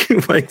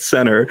like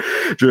center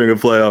during a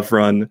playoff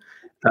run,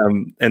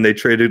 and they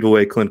traded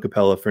away Clint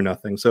Capella for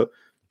nothing. So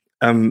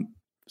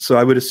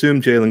I would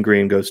assume Jalen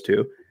Green goes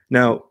too.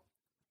 Now,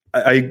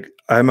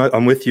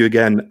 I'm with you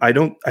again. I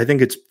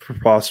think it's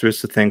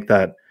preposterous to think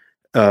that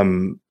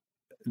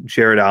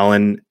Jared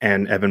Allen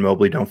and Evan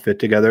Mobley don't fit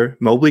together.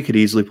 Mobley could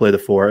easily play the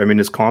 4. I mean,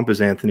 his comp is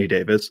Anthony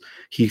Davis.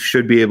 He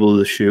should be able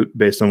to shoot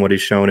based on what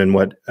he's shown and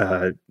what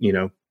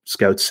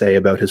scouts say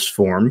about his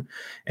form,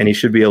 and he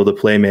should be able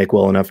to make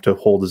well enough to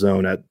hold his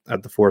own at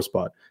the 4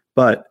 spot.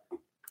 But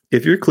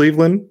if you're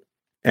Cleveland,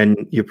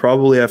 and you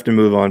probably have to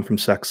move on from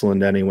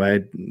Sexland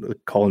anyway,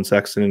 Colin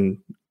Sexton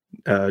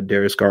and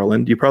Darius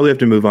Garland, you probably have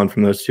to move on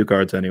from those 2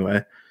 guards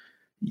anyway.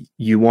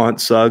 You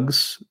want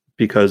Suggs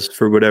because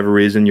for whatever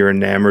reason you're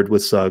enamored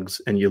with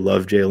Suggs and you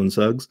love Jalen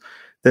Suggs,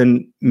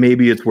 then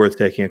maybe it's worth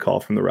taking a call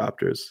from the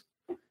Raptors.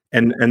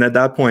 And at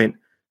that point,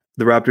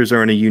 the Raptors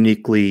are in a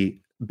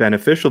uniquely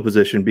beneficial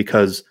position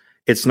because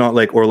it's not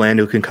like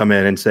Orlando can come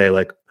in and say,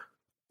 like,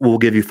 we'll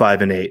give you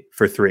 5 and 8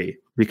 for 3,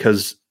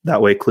 because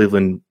that way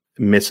Cleveland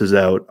misses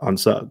out on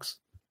Suggs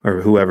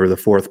or whoever the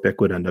 4th pick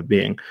would end up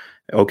being.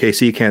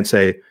 OKC can't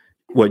say,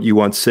 what, you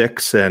want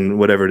 6 and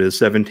whatever it is,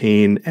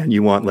 17, and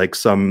you want like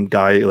some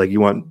guy, like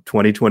you want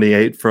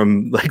 2028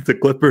 from like the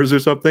Clippers or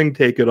something,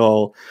 take it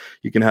all.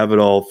 You can have it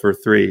all for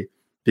 3,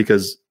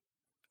 because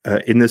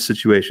in this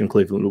situation,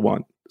 Cleveland would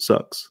want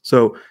Suggs.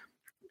 So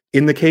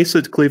in the case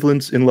that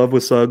Cleveland's in love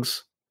with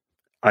Suggs,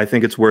 I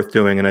think it's worth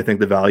doing. And I think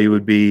the value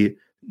would be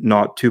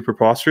not too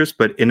preposterous.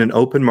 But in an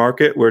open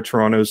market where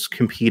Toronto's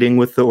competing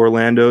with the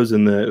Orlandos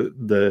and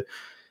the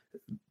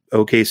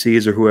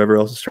OKCs or whoever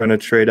else is trying to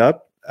trade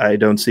up, I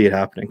don't see it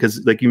happening.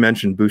 Because like you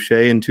mentioned,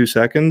 Boucher in 2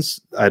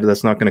 seconds,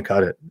 that's not going to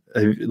cut it.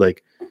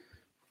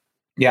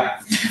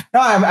 Yeah, no,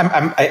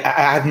 I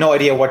have no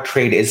idea what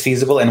trade is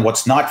feasible and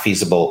what's not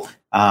feasible.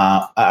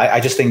 I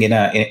just think in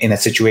a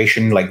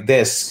situation like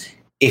this,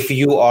 if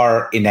you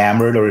are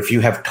enamored or if you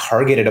have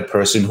targeted a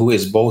person who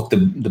is both the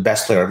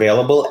best player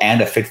available and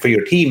a fit for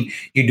your team,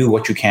 you do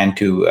what you can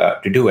to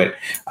do it.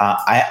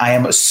 I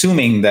am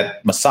assuming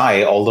that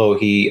Masai, although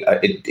he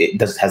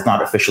has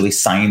not officially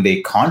signed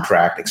a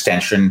contract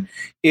extension,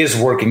 is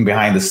working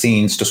behind the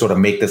scenes to sort of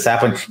make this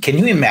happen. Can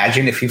you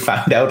imagine if you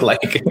found out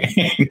like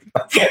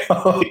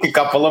a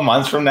couple of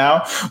months from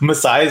now,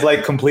 Masai is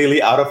like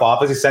completely out of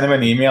office? You send him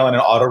an email and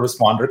an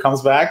autoresponder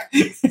comes back.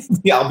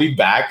 Yeah, I'll be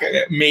back,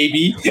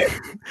 maybe.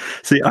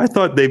 See, I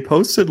thought they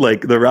posted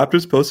the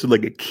Raptors posted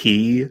like a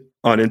key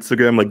on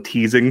Instagram, like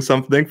teasing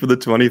something for the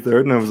 23rd.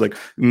 And I was like,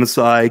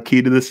 Masai,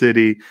 key to the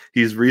city.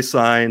 He's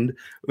re-signed.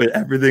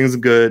 Everything's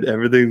good.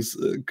 Everything's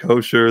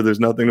kosher. There's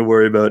nothing to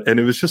worry about. And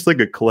it was just like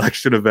a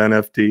collection of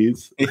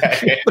NFTs.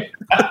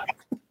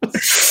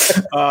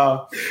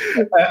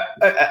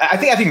 I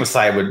think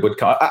Masai would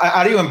come.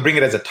 I don't even bring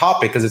it as a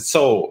topic because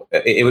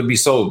it would be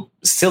so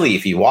silly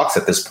if he walks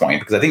at this point.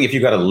 Because I think if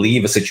you got to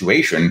leave a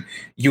situation,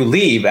 you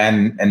leave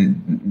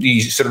and you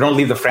sort of don't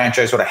leave the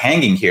franchise sort of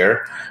hanging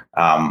here.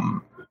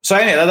 So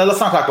anyway,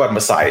 let's not talk about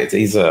Masai.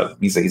 He's a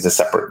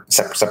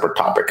separate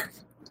topic.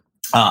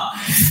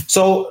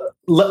 So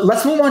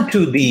let's move on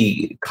to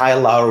the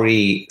Kyle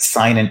Lowry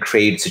sign and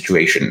trade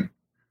situation.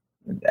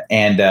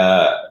 And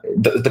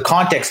the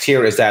context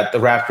here is that the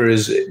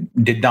Raptors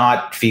did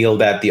not feel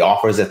that the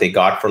offers that they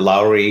got for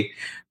Lowry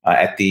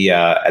at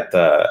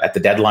the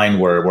deadline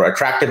were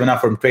attractive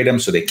enough for trade him,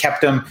 so they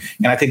kept him.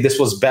 And I think this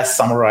was best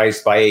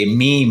summarized by a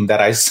meme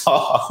that I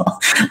saw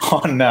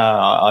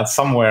on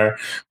somewhere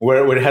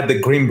where it had the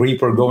Grim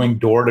Reaper going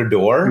door to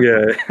door.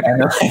 Yeah, and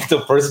like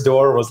the first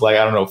door was like,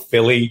 I don't know,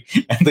 Philly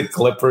and the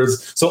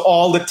Clippers. So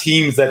all the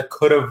teams that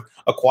could have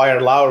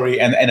acquired Lowry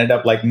and ended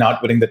up like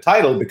not winning the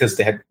title because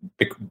they had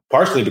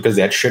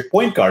shit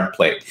point guard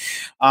play.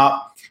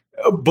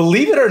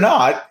 Believe it or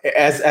not,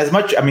 as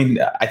much, I mean,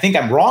 I think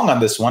I'm wrong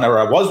on this one, or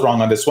I was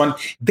wrong on this one.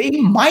 They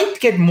might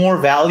get more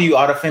value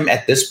out of him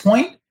at this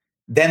point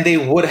than they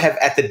would have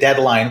at the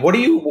deadline. What do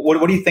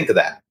you think of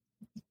that?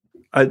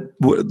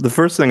 The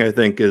first thing I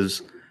think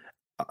is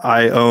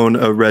I own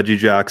a Reggie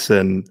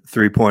Jackson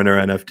 3-pointer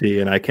NFT,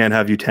 and I can't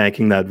have you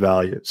tanking that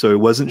value. So it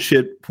wasn't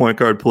shit point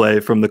guard play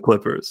from the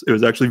Clippers. It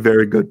was actually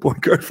very good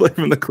point guard play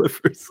from the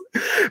Clippers.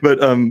 But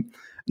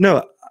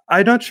no,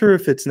 I'm not sure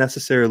if it's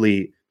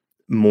necessarily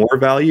more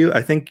value.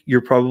 I think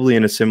you're probably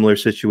in a similar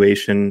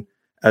situation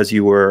as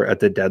you were at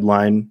the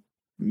deadline,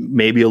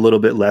 maybe a little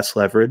bit less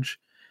leverage.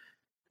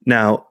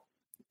 Now,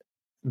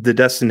 the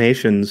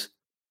destinations,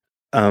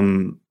 I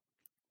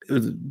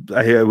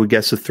would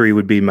guess the 3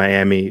 would be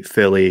Miami,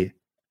 Philly,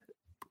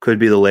 could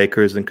be the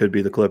Lakers, and could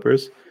be the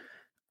Clippers.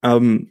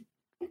 And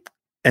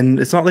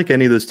it's not like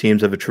any of those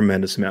teams have a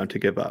tremendous amount to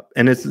give up.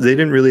 And they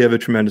didn't really have a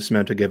tremendous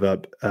amount to give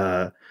up,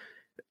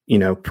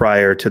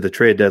 prior to the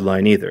trade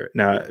deadline either.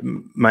 Now,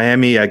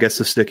 Miami, I guess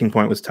the sticking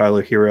point was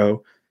Tyler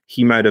Hero.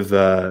 He might have,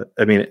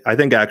 I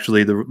think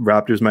actually the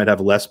Raptors might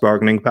have less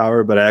bargaining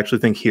power, but I actually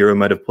think Hero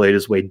might have played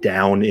his way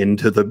down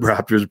into the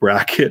Raptors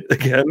bracket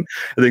again.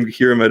 I think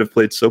Hero might have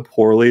played so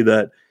poorly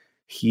that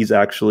he's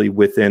actually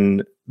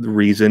within the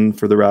reason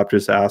for the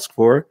Raptors to ask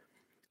for.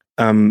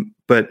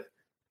 But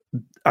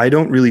I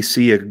don't really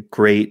see a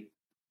great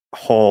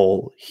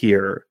haul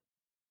here.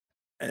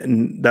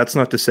 And that's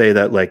not to say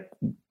that like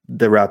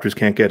the Raptors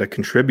can't get a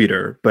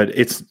contributor, but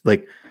it's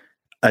like,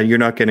 you're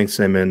not getting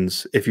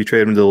Simmons. If you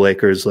trade him to the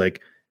Lakers,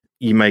 like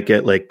you might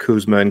get like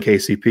Kuzma and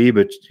KCP,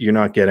 but you're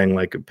not getting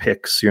like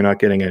picks. You're not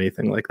getting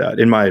anything like that,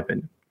 in my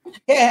opinion.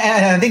 Yeah,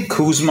 and I think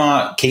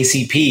Kuzma,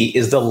 KCP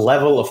is the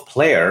level of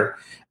player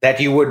that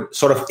you would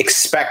sort of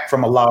expect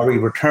from a Lowry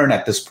return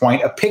at this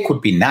point. A pick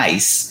would be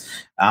nice,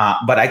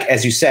 but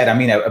as you said, I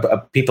mean,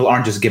 people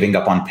aren't just giving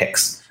up on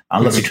picks.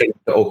 Unless you trade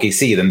to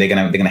OKC, then they're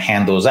gonna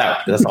hand those out.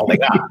 That's all they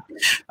got.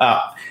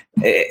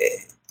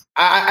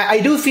 I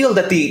do feel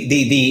that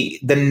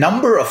the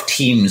number of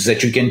teams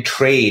that you can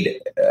trade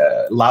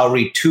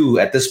Lowry to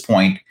at this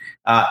point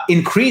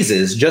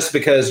increases just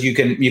because you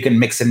can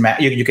mix and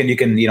match. You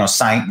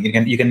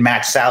can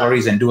match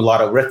salaries and do a lot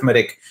of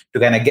arithmetic to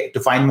kind of get to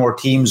find more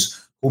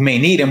teams who may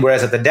need him.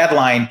 Whereas at the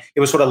deadline,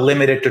 it was sort of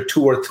limited to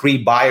 2 or 3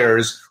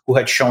 buyers who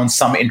had shown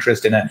some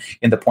interest in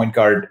the point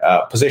guard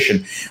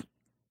position.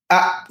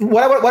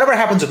 Whatever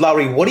happens with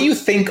Lowry, what do you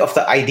think of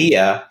the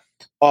idea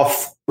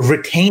of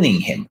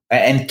retaining him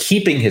and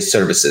keeping his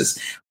services?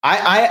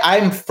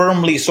 I'm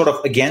firmly sort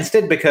of against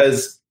it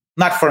because,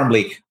 not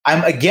firmly,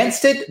 I'm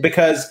against it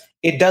because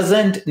it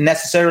doesn't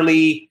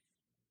necessarily,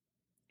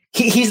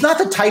 he's not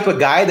the type of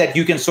guy that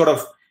you can sort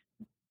of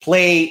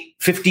play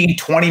 15,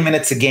 20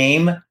 minutes a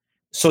game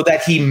so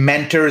that he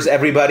mentors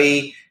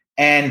everybody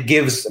and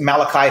gives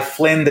Malachi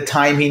Flynn the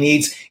time he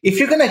needs. If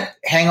you're going to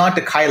hang on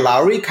to Kyle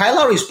Lowry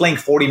is playing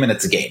 40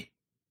 minutes a game.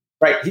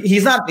 Right.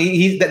 He's not,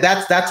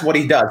 that's what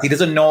he does. He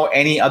doesn't know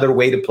any other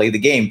way to play the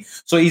game.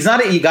 So he's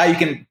not a guy you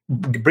can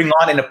bring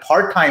on in a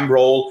part-time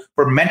role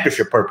for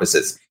mentorship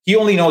purposes. He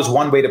only knows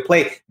one way to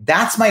play.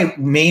 That's my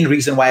main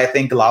reason why I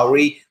think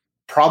Lowry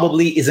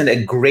probably isn't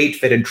a great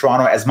fit in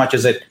Toronto, as much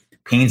as it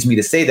pains me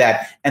to say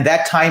that. And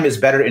that time is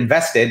better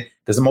invested,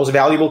 because the most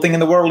valuable thing in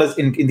the world is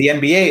in the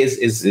NBA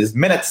is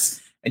minutes.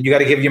 And you got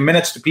to give your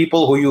minutes to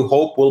people who you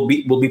hope will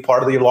be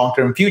part of your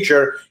long-term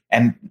future.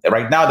 And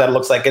right now, that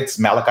looks like it's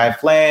Malachi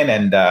Flynn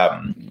and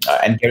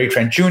Gary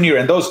Trent Jr.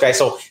 and those guys.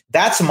 So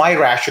that's my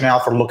rationale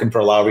for looking for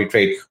a Lowry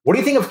trade. What do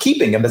you think of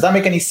keeping him? Does that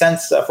make any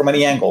sense from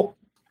any angle?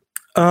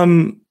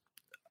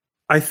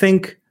 I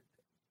think,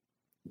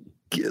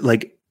 I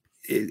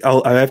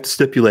have to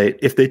stipulate,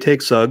 if they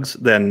take Suggs,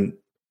 then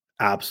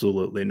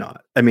absolutely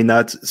not. I mean,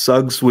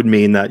 Suggs would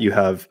mean that you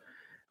have,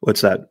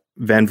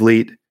 Van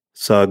Vliet,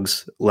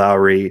 Suggs,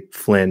 Lowry,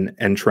 Flynn,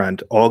 and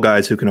Trent, all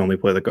guys who can only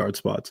play the guard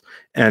spots.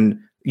 And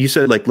you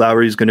said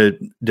Lowry's going to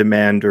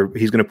demand, or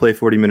he's going to play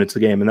 40 minutes a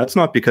game, and that's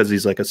not because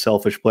he's a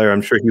selfish player.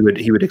 I'm sure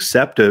he would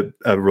accept a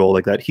role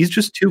like that. He's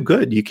just too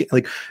good. You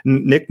can't,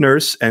 Nick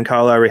Nurse and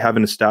Kyle Lowry have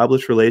an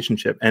established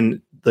relationship,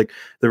 and the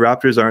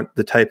Raptors aren't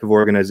the type of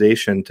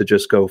organization to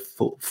just go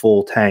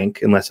full tank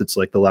unless it's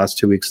the last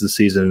 2 weeks of the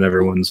season and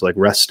everyone's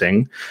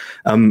resting.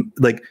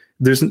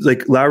 There's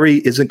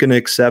Lowry isn't going to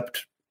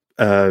accept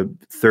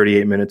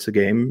 38 minutes a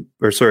game,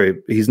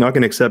 he's not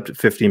going to accept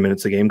 15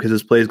 minutes a game, because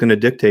his play is going to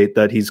dictate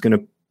that he's going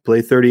to play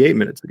 38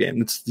 minutes a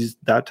game. He's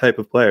that type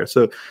of player.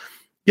 So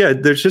yeah,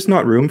 there's just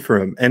not room for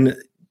him. And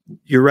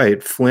you're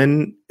right,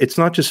 Flynn, it's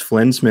not just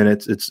Flynn's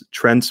minutes, it's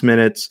Trent's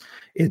minutes.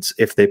 It's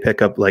if they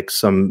pick up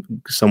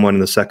someone in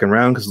the second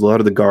round, because a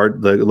lot of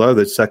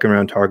the second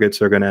round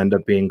targets are going to end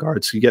up being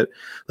guards. So you get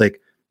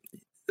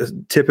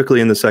typically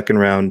in the second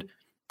round,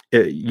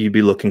 you'd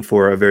be looking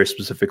for a very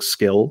specific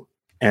skill.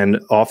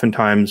 And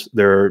oftentimes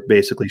there are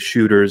basically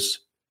shooters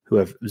who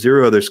have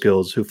zero other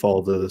skills who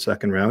fall to the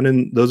second round.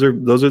 And those are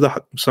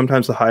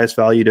sometimes the highest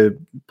value to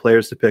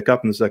players to pick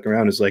up in the second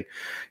round is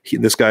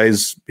this guy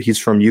he's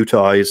from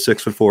Utah. He's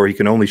 6'4". He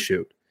can only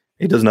shoot.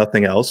 He does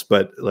nothing else,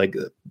 but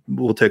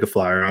we'll take a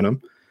flyer on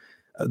him.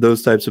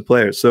 Those types of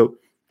players. So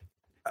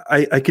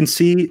I can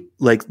see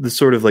the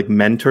sort of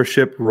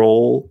mentorship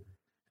role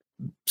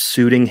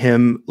suiting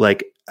him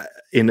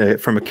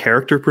from a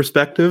character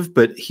perspective,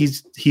 but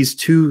he's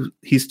too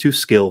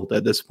skilled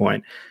at this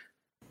point.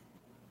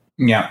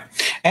 Yeah,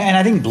 and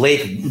I think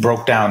Blake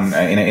broke down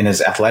in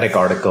his Athletic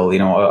article,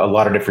 a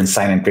lot of different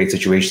sign and trade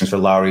situations for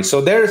Lowry.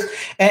 So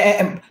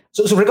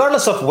so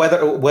regardless of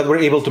whether we're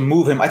able to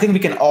move him, I think we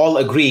can all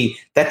agree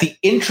that the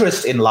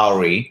interest in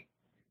Lowry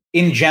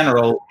in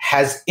general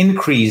has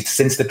increased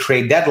since the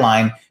trade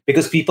deadline,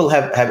 because people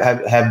have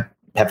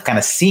kind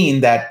of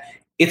seen that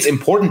it's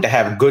important to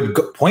have good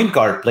point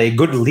guard play,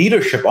 good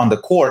leadership on the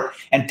court,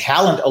 and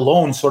talent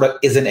alone sort of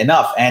isn't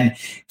enough. And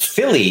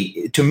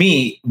Philly, to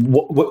me,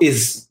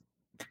 is,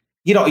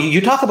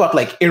 you talk about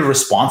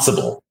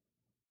irresponsible.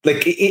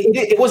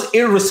 It was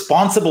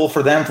irresponsible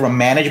for them from a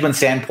management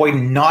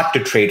standpoint not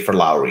to trade for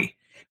Lowry.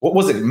 What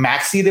was it,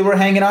 Maxey they were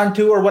hanging on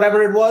to, or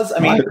whatever it was? I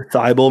mean,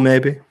 Thibault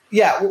maybe.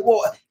 Yeah,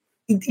 well,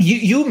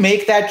 you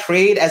make that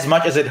trade as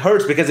much as it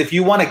hurts, because if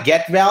you want to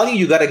get value,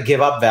 you got to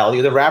give up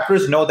value. The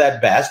Raptors know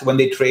that best when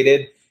they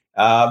traded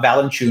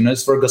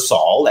Valanciunas for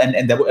Gasol, and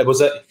it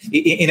was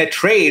in a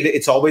trade.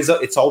 It's always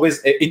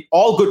in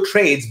all good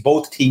trades,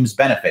 both teams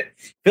benefit.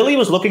 Philly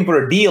was looking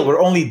for a deal where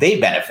only they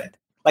benefit.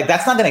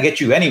 That's not going to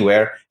get you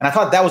anywhere. And I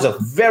thought that was a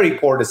very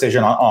poor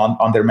decision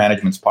on their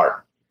management's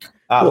part.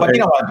 But you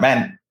know what,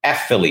 man,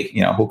 F Philly.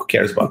 Who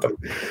cares about them?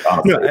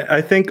 No,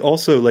 I think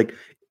also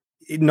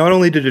not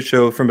only did it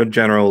show from a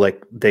general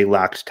they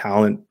lacked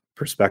talent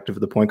perspective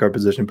of the point guard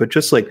position, but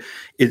just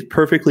it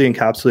perfectly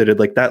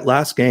encapsulated that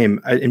last game.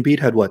 Embiid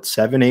had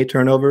 7-8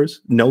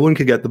 turnovers. No one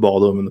could get the ball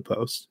to him in the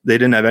post. They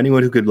didn't have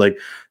anyone who could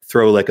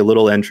throw a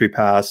little entry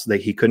pass.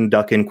 He couldn't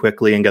duck in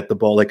quickly and get the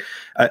ball.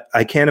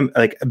 I can't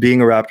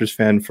being a Raptors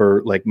fan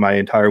for my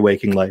entire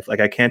waking life.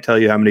 I can't tell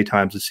you how many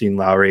times I've seen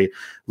Lowry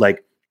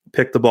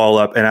pick the ball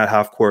up and at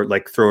half court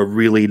throw a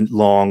really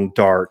long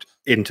dart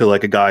into a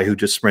guy who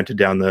just sprinted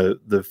down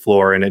the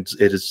floor, and it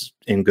is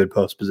in good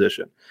post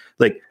position.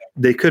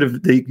 They could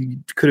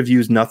have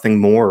used nothing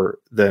more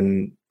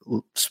than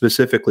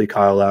specifically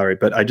Kyle Lowry,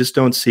 but I just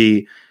don't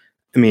see.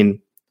 I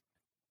mean,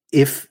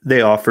 if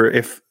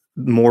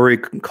Morey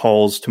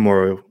calls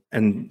tomorrow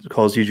and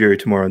calls Ujiri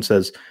tomorrow and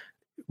says,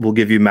 "We'll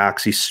give you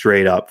Maxey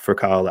straight up for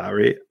Kyle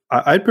Lowry,"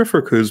 I'd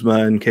prefer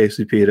Kuzma and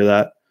KCP to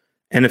that.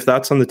 And if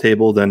that's on the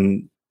table,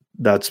 then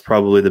that's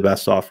probably the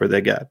best offer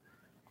they get.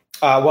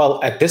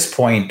 Well, at this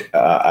point,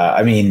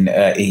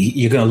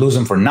 you're going to lose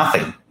him for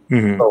nothing.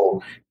 Mm-hmm.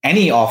 So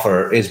any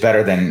offer is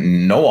better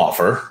than no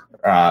offer.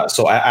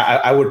 So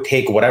I would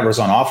take whatever's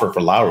on offer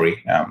for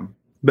Lowry.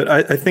 But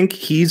I think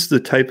he's the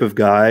type of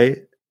guy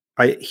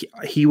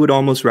he would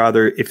almost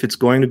rather, if it's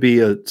going to be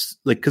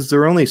because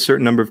there are only a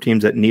certain number of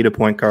teams that need a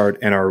point guard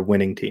and are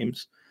winning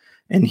teams.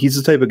 And he's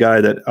the type of guy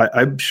that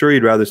I'm sure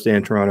he'd rather stay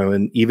in Toronto.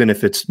 And even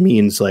if it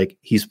means like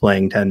he's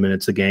playing 10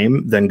 minutes a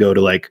game, than go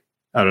to like,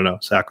 I don't know,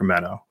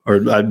 Sacramento, or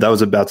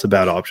that's a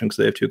bad option because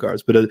they have two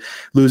guards, but a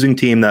losing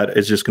team that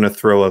is just going to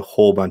throw a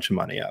whole bunch of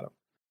money at him.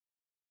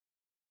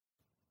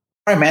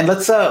 All right, man.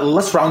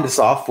 Let's round this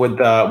off with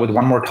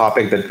one more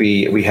topic that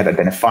we had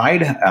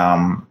identified.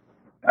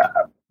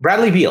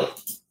 Bradley Beal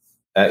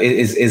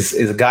is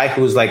a guy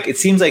who's like, it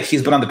seems like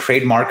he's been on the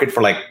trade market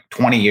for like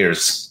 20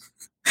 years.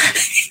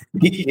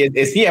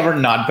 Is he ever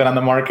not been on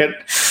the market?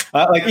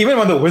 Like even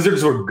when the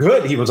Wizards were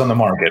good, he was on the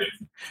market.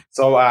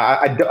 So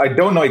I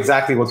don't know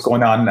exactly what's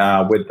going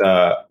on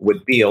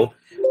with Beal.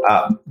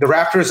 The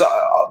Raptors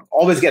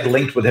always get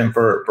linked with him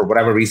for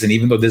whatever reason,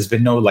 even though there's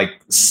been no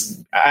like.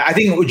 I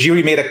think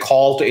Ujiri made a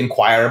call to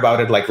inquire about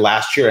it like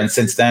last year, and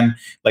since then,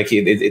 like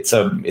it's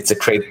a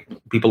trade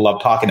people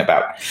love talking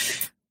about.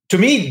 To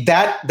me,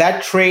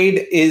 that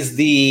trade is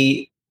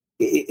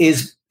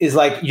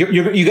like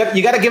you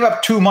got to give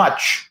up too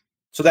much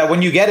so that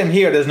when you get him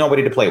here, there's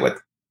nobody to play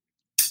with,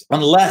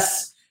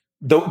 unless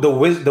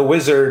the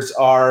Wizards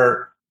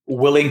are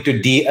willing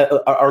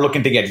to are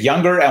looking to get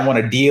younger and want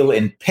to deal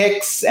in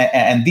picks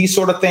and these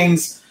sort of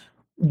things.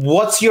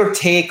 What's your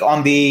take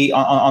on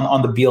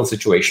the Beal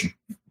situation?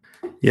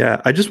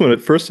 Yeah, I just want to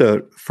first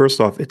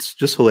off, it's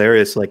just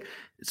hilarious. Like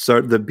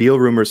the Beal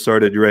rumors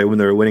started right when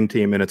they're a winning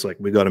team, and it's like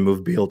we got to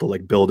move Beal to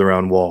like build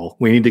around Wall.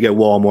 We need to get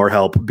Wall more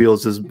help.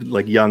 Beal's this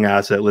like young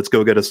asset. Let's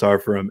go get a star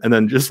for him. And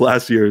then just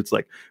last year, it's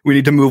like we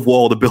need to move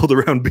Wall to build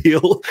around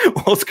Beal.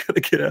 Wall's got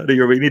to get out of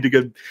here. We need to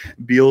get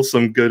Beal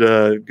some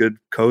good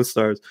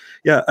co-stars.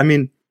 Yeah, I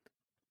mean,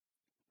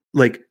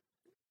 like,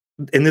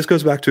 and this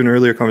goes back to an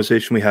earlier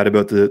conversation we had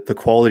about the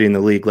quality in the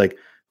league. Like,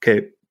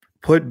 okay,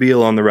 put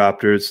Beal on the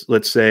Raptors.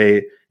 Let's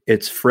say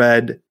it's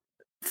Fred,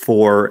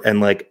 4, and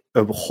like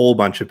a whole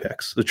bunch of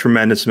picks, a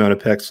tremendous amount of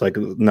picks, like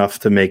enough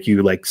to make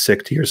you like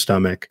sick to your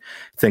stomach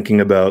thinking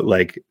about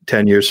like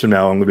 10 years from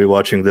now, I'm going to be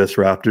watching this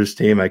Raptors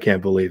team. I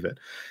can't believe it.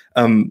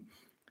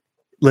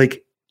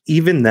 Like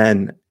even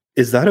then,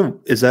 is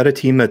that a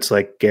team that's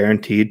like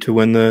guaranteed to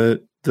win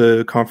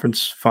the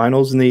conference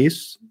finals in the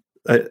East?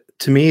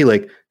 To me,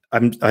 like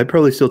I'd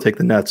probably still take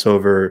the Nets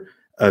over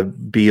a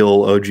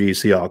Beal, OG,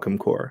 Siakam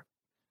core.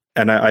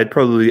 And I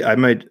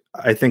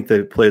think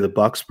they play the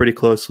Bucks pretty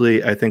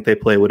closely. I think they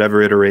play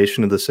whatever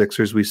iteration of the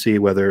Sixers we see,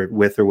 whether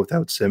with or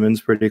without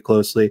Simmons, pretty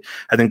closely.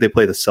 I think they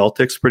play the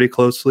Celtics pretty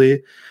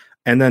closely.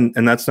 And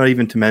that's not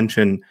even to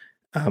mention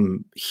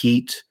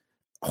Heat,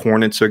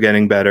 Hornets are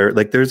getting better.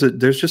 Like there's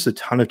just a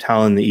ton of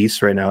talent in the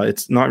East right now.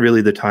 It's not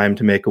really the time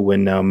to make a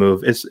win now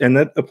move. And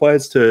that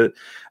applies to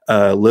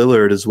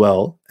Lillard as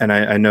well. And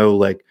I know,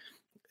 like,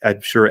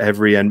 I'm sure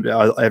every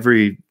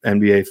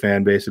NBA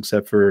fan base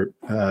except for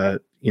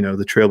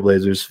the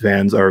Trailblazers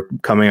fans are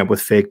coming up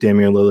with fake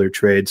Damian Lillard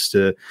trades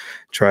to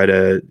try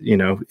to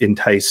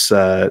entice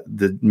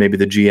maybe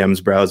the GM's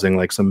browsing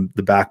like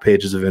the back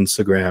pages of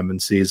Instagram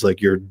and sees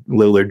like your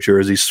Lillard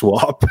jersey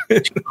swap.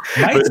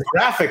 Nice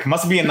graphic,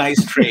 must be a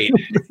nice trade.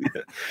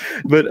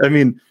 But I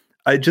mean,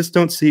 I just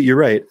don't see. You're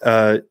right.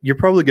 You're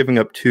probably giving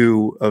up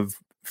 2 of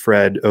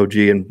Fred, OG,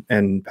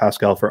 and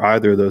Pascal for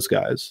either of those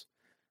guys.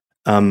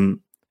 And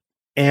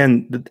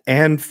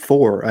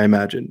 4, I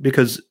imagine,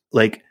 because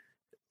like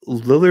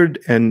Lillard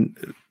and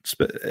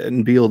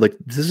Beal, like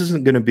this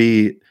isn't going to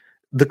be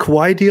the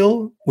Kawhi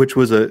deal, which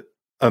was a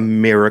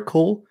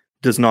miracle,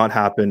 does not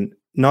happen.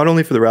 Not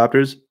only for the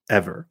Raptors,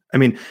 ever. I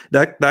mean,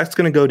 that's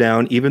going to go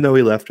down, even though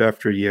he left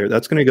after a year.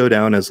 That's going to go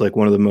down as like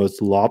one of the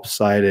most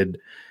lopsided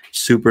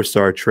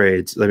superstar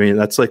trades. I mean,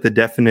 that's like the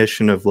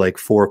definition of like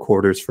 4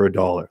 quarters for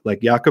 $1.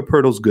 Like Jakob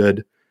Poeltl's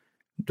good.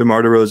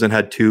 DeMar DeRozan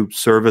had 2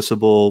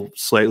 serviceable,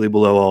 slightly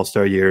below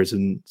all-star years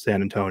in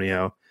San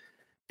Antonio.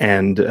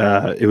 And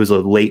it was a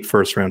late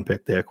first-round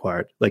pick they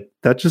acquired. Like,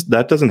 that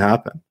doesn't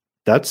happen.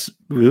 It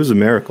was a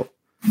miracle.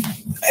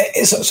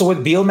 So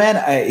with Beal,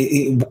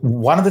 man,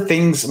 one of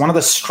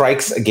the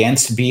strikes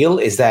against Beal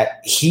is that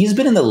he's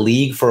been in the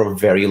league for a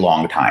very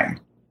long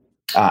time.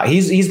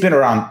 He's been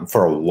around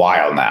for a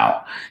while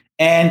now.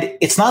 And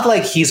it's not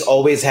like he's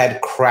always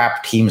had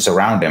crap teams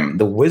around him.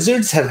 The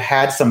Wizards have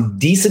had some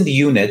decent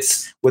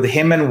units with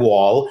him and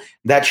Wall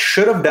that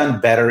should have done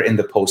better in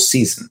the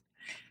postseason.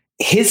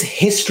 His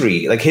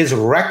history, like his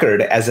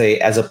record as a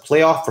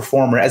playoff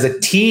performer, as a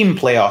team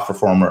playoff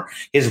performer,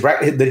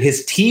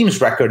 his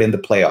team's record in the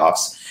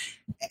playoffs,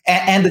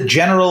 and the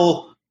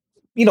general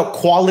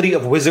quality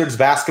of Wizards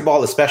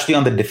basketball, especially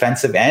on the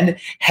defensive end,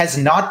 has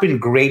not been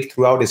great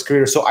throughout his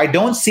career. So I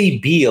don't see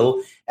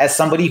Beal as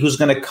somebody who's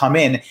going to come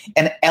in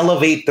and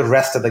elevate the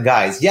rest of the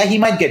guys. Yeah, he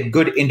might get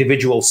good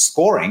individual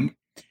scoring.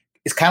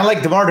 It's kind of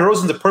like DeMar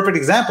DeRozan's a perfect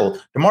example.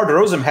 DeMar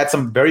DeRozan had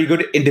some very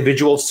good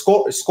individual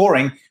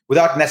scoring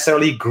without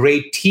necessarily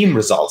great team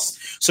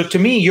results. So to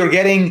me, you're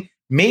getting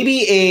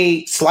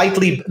maybe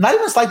not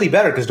even slightly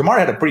better, because DeMar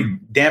had a pretty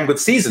damn good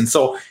season.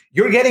 So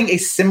you're getting a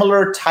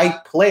similar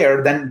type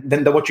player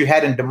than what you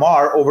had in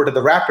DeMar over to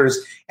the Raptors.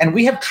 And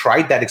we have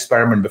tried that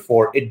experiment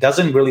before. It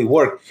doesn't really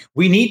work.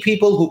 We need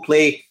people who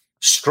play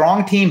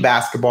strong team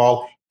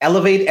basketball,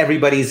 elevate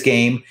everybody's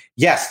game.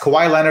 Yes,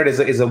 Kawhi Leonard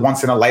is a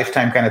once in a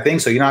lifetime kind of thing,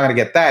 so you're not going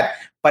to get that.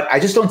 But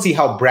I just don't see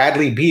how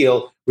Bradley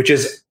Beal, which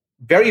is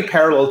very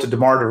parallel to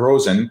DeMar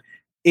DeRozan,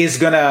 is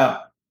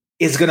gonna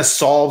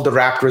solve the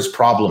Raptors'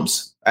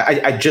 problems.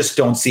 I just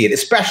don't see it,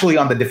 especially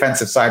on the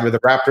defensive side, where the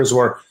Raptors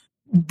were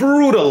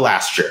brutal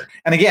last year.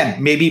 And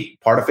again, maybe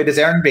part of it is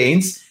Aaron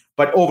Baines,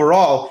 but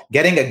overall,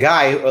 getting a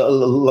guy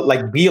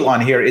like Beal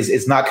on here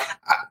is not.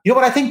 You know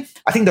what I think?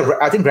 I think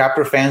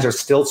Raptor fans are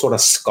still sort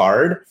of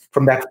scarred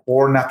from that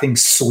 4-0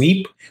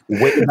 sweep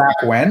way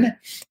back when,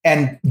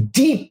 and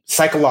deep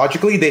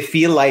psychologically, they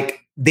feel like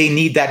they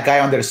need that guy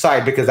on their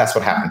side because that's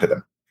what happened to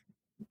them.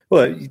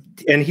 Well,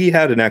 and he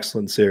had an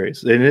excellent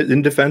series.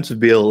 In defense of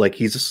Beal, like,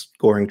 he's a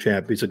scoring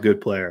champ. He's a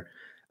good player.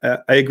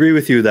 I agree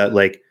with you that,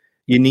 like,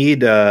 you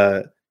need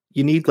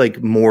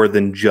like more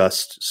than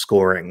just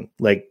scoring,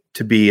 like,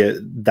 to be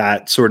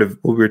that sort of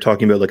what we were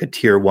talking about, like a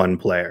tier 1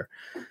 player.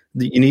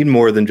 You need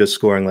more than just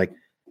scoring. Like,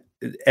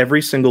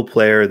 every single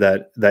player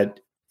that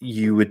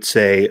you would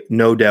say,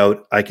 no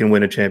doubt, I can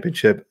win a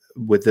championship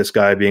with this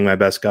guy being my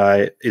best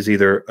guy, is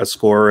either a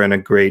scorer and a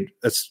great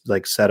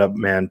like setup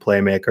man,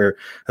 playmaker,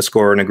 a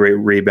scorer and a great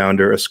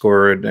rebounder, a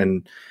scorer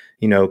and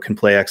can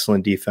play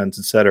excellent defense,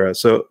 etc.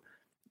 So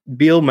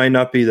Beal might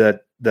not be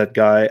that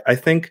guy. I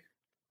think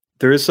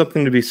there is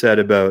something to be said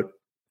about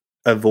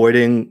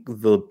avoiding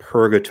the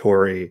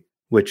purgatory,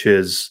 which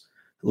is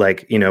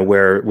like,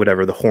 where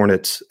whatever the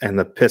Hornets and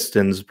the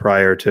Pistons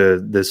prior to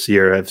this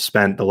year have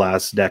spent the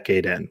last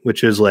decade in,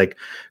 which is like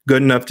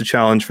good enough to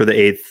challenge for the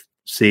 8th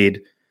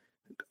seed,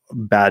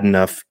 bad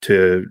enough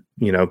to,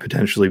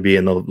 potentially be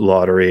in the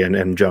lottery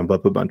and jump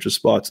up a bunch of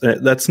spots.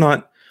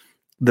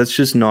 That's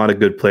just not a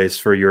good place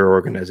for your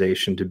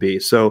organization to be.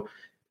 So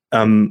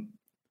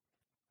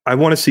I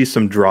want to see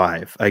some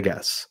drive, I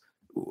guess,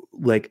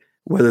 like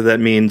whether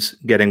that means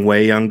getting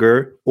way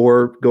younger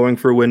or going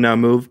for a win now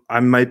move. I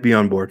might be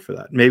on board for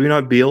that. Maybe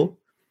not Beal,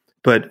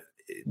 but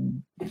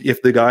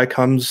if the guy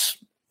comes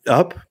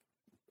up,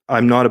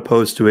 I'm not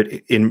opposed to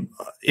it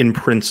in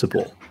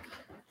principle.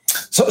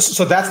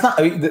 So that's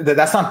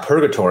not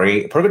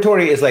purgatory.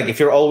 Purgatory is like if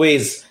you're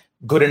always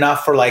good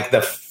enough for like the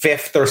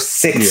 5th or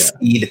 6th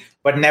seed,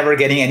 but never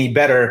getting any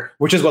better,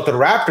 which is what the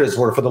Raptors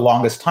were for the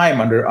longest time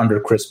under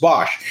Chris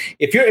Bosh.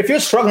 If you're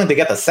struggling to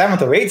get the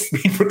 7th or 8th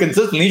seed for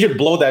consistently, you should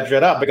blow that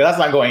shit up because that's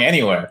not going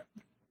anywhere.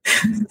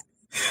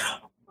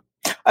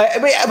 But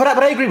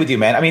I agree with you,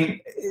 man. I mean,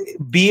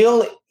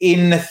 Beal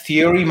in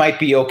theory might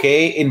be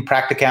okay. In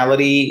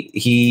practicality,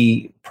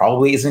 he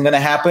probably isn't going to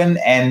happen.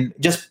 And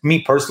just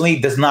me personally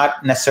does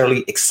not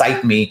necessarily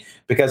excite me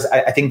because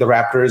I think the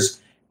Raptors,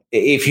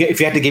 if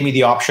you had to give me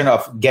the option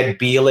of get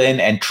Beal in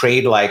and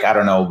trade, like, I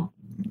don't know,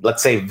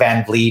 let's say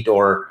Van Vliet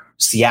or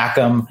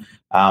Siakam,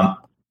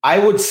 I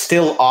would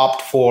still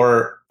opt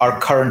for our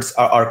current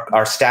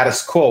our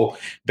status quo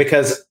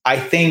because I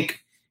think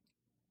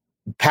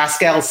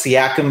Pascal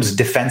Siakam's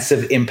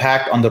defensive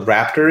impact on the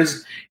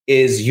Raptors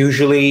is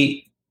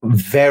usually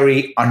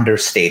very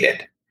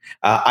understated.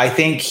 I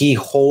think he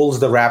holds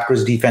the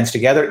Raptors defense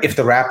together. If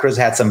the Raptors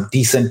had some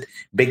decent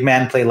big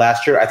man play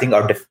last year, I think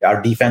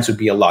our defense would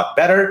be a lot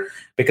better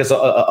because a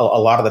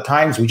lot of the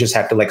times we just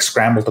had to like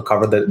scramble to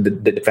cover the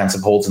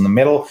defensive holes in the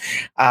middle.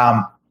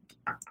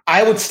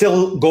 I would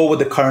still go with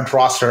the current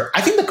roster.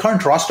 I think the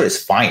current roster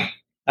is fine.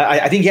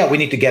 I think, we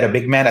need to get a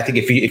big man. I think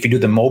if you do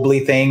the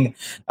Mobley thing,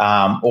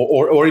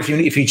 or if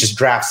you just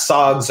draft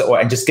Suggs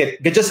and just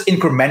get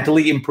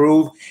incrementally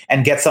improve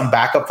and get some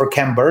backup for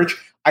Khem Birch,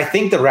 I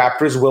think the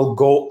Raptors will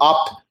go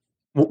up.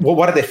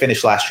 What did they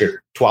finish last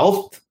year?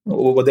 12th?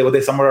 Were they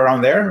somewhere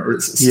around there?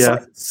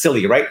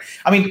 Silly, right?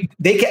 I mean,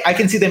 I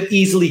can see them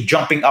easily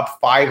jumping up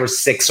 5 or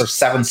 6 or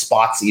 7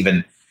 spots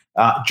even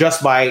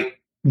just by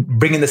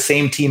bringing the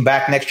same team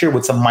back next year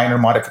with some minor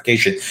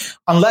modification,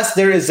 unless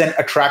there is an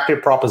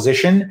attractive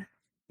proposition,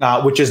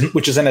 which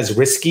isn't as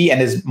risky and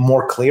is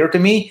more clear to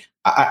me.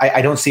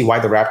 I don't see why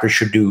the Raptors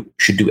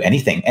should do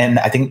anything, and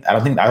I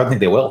don't think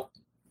they will.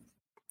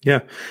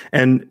 Yeah,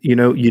 and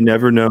you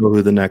never know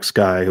who the next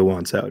guy who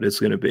wants out is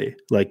going to be.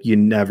 Like, you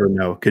never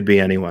know; it could be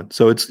anyone.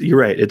 So you're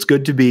right. It's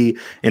good to be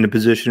in a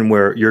position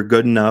where you're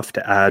good enough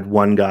to add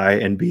one guy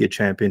and be a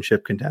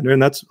championship contender,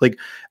 and that's like.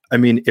 I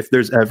mean, if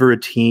there's ever a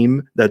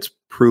team that's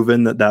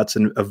proven that that's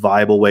a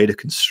viable way to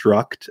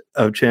construct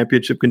a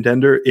championship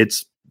contender,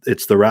 it's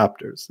the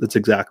Raptors. That's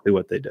exactly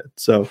what they did.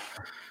 So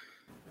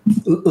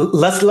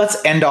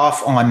let's end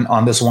off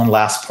on this one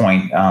last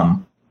point. DeMar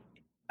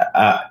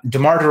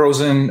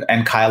DeRozan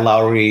and Kyle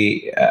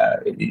Lowry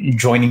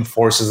joining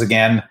forces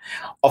again.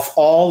 Of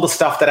all the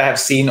stuff that I have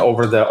seen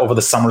over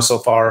the summer so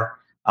far,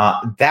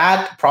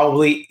 that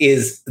probably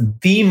is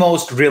the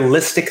most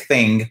realistic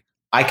thing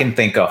I can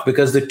think of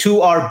because the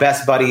two are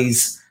best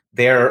buddies.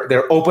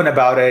 They're open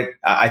about it.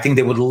 I think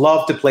they would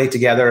love to play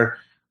together.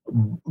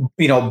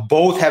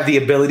 both have the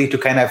ability to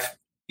kind of,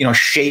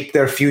 shape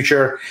their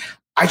future.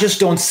 I just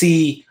don't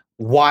see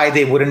why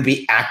they wouldn't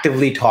be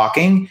actively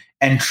talking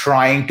and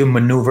trying to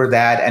maneuver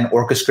that and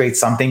orchestrate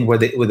something where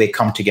they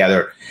come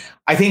together.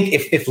 I think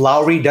if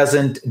Lowry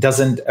doesn't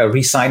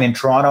re-sign in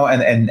Toronto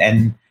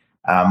and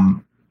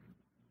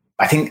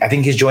I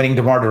think he's joining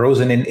DeMar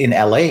DeRozan in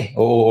LA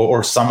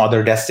or some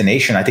other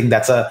destination. I think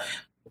that's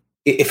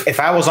if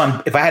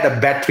I had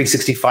a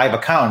Bet365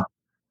 account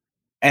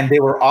and they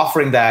were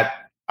offering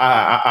that,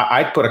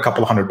 I'd put a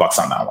couple $100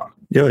 on that one.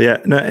 Yeah.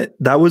 No,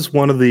 that was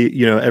one of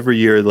the, every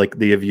year, like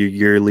they have your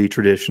yearly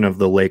tradition of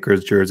the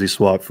Lakers jersey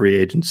swap free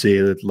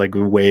agency, like a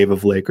wave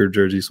of Laker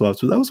jersey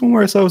swaps. But that was one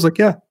where I was like,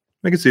 yeah,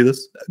 I can see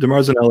this.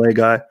 DeMar's an LA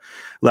guy.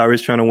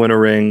 Lowry's trying to win a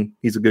ring.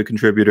 He's a good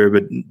contributor,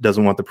 but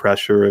doesn't want the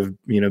pressure of,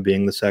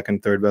 being the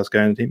second, third best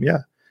guy on the team. Yeah.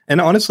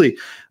 And honestly,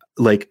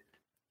 like,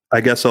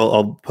 I guess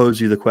I'll pose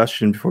you the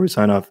question before we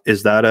sign off.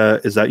 Is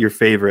that your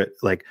favorite?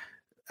 Like,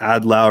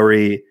 add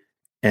Lowry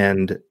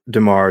and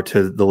DeMar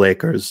to the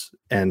Lakers,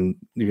 and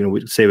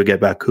we say we get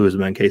back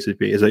Kuzma and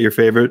KCP. Is that your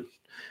favorite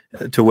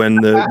to win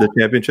the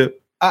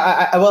championship?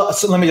 Well,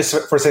 so let me just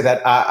first say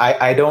that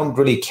I don't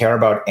really care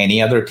about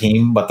any other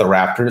team but the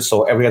Raptors.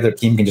 So every other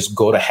team can just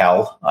go to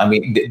hell. I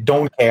mean,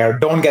 don't care.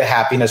 Don't get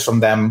happiness from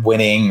them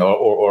winning,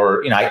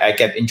 or I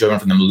get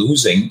enjoyment from them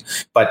losing.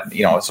 But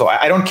so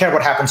I don't care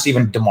what happens to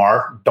even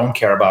DeMar. Don't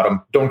care about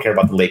him. Don't care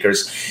about the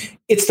Lakers.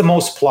 It's the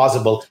most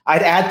plausible.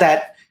 I'd add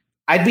that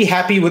I'd be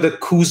happy with a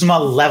Kuzma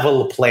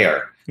level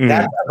player.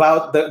 That's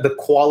about the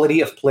quality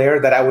of player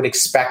that I would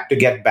expect to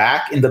get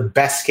back in the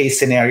best case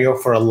scenario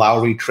for a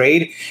Lowry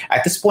trade.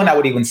 At this point, I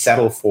would even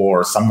settle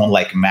for someone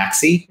like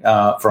Maxey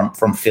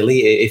from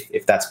Philly,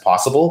 if that's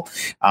possible.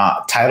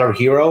 Tyler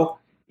Hero,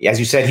 as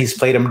you said, he's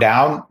played him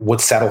down, would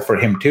settle for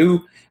him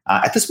too.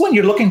 At this point,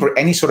 you're looking for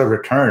any sort of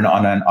return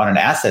on an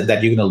asset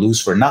that you're going to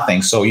lose for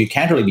nothing. So you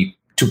can't really be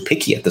too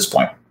picky at this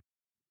point.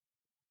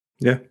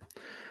 Yeah.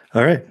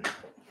 All right.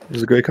 It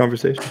was a great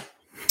conversation.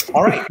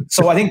 All right.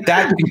 So I think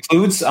that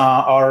concludes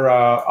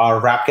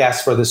our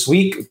Rapcast for this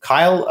week.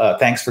 Kyle,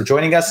 thanks for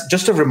joining us.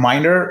 Just a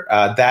reminder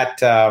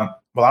that, I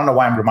don't know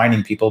why I'm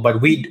reminding people,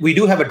 but we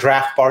do have a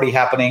draft party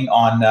happening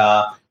on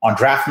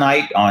draft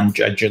night on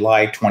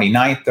July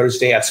 29th,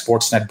 Thursday at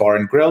Sportsnet Bar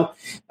and Grill.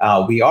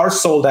 We are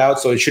sold out,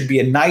 so it should be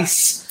a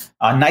nice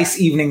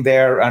evening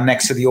there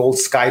next to the old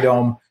Sky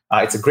Dome.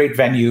 It's a great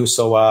venue.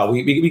 So we'll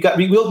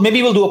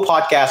do a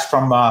podcast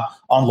from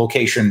on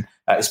location,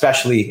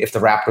 especially if the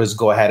Raptors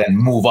go ahead and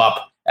move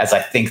up, as I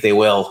think they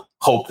will,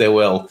 hope they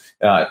will,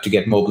 to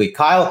get Mobley.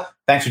 Kyle,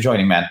 thanks for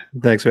joining, man.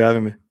 Thanks for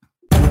having me.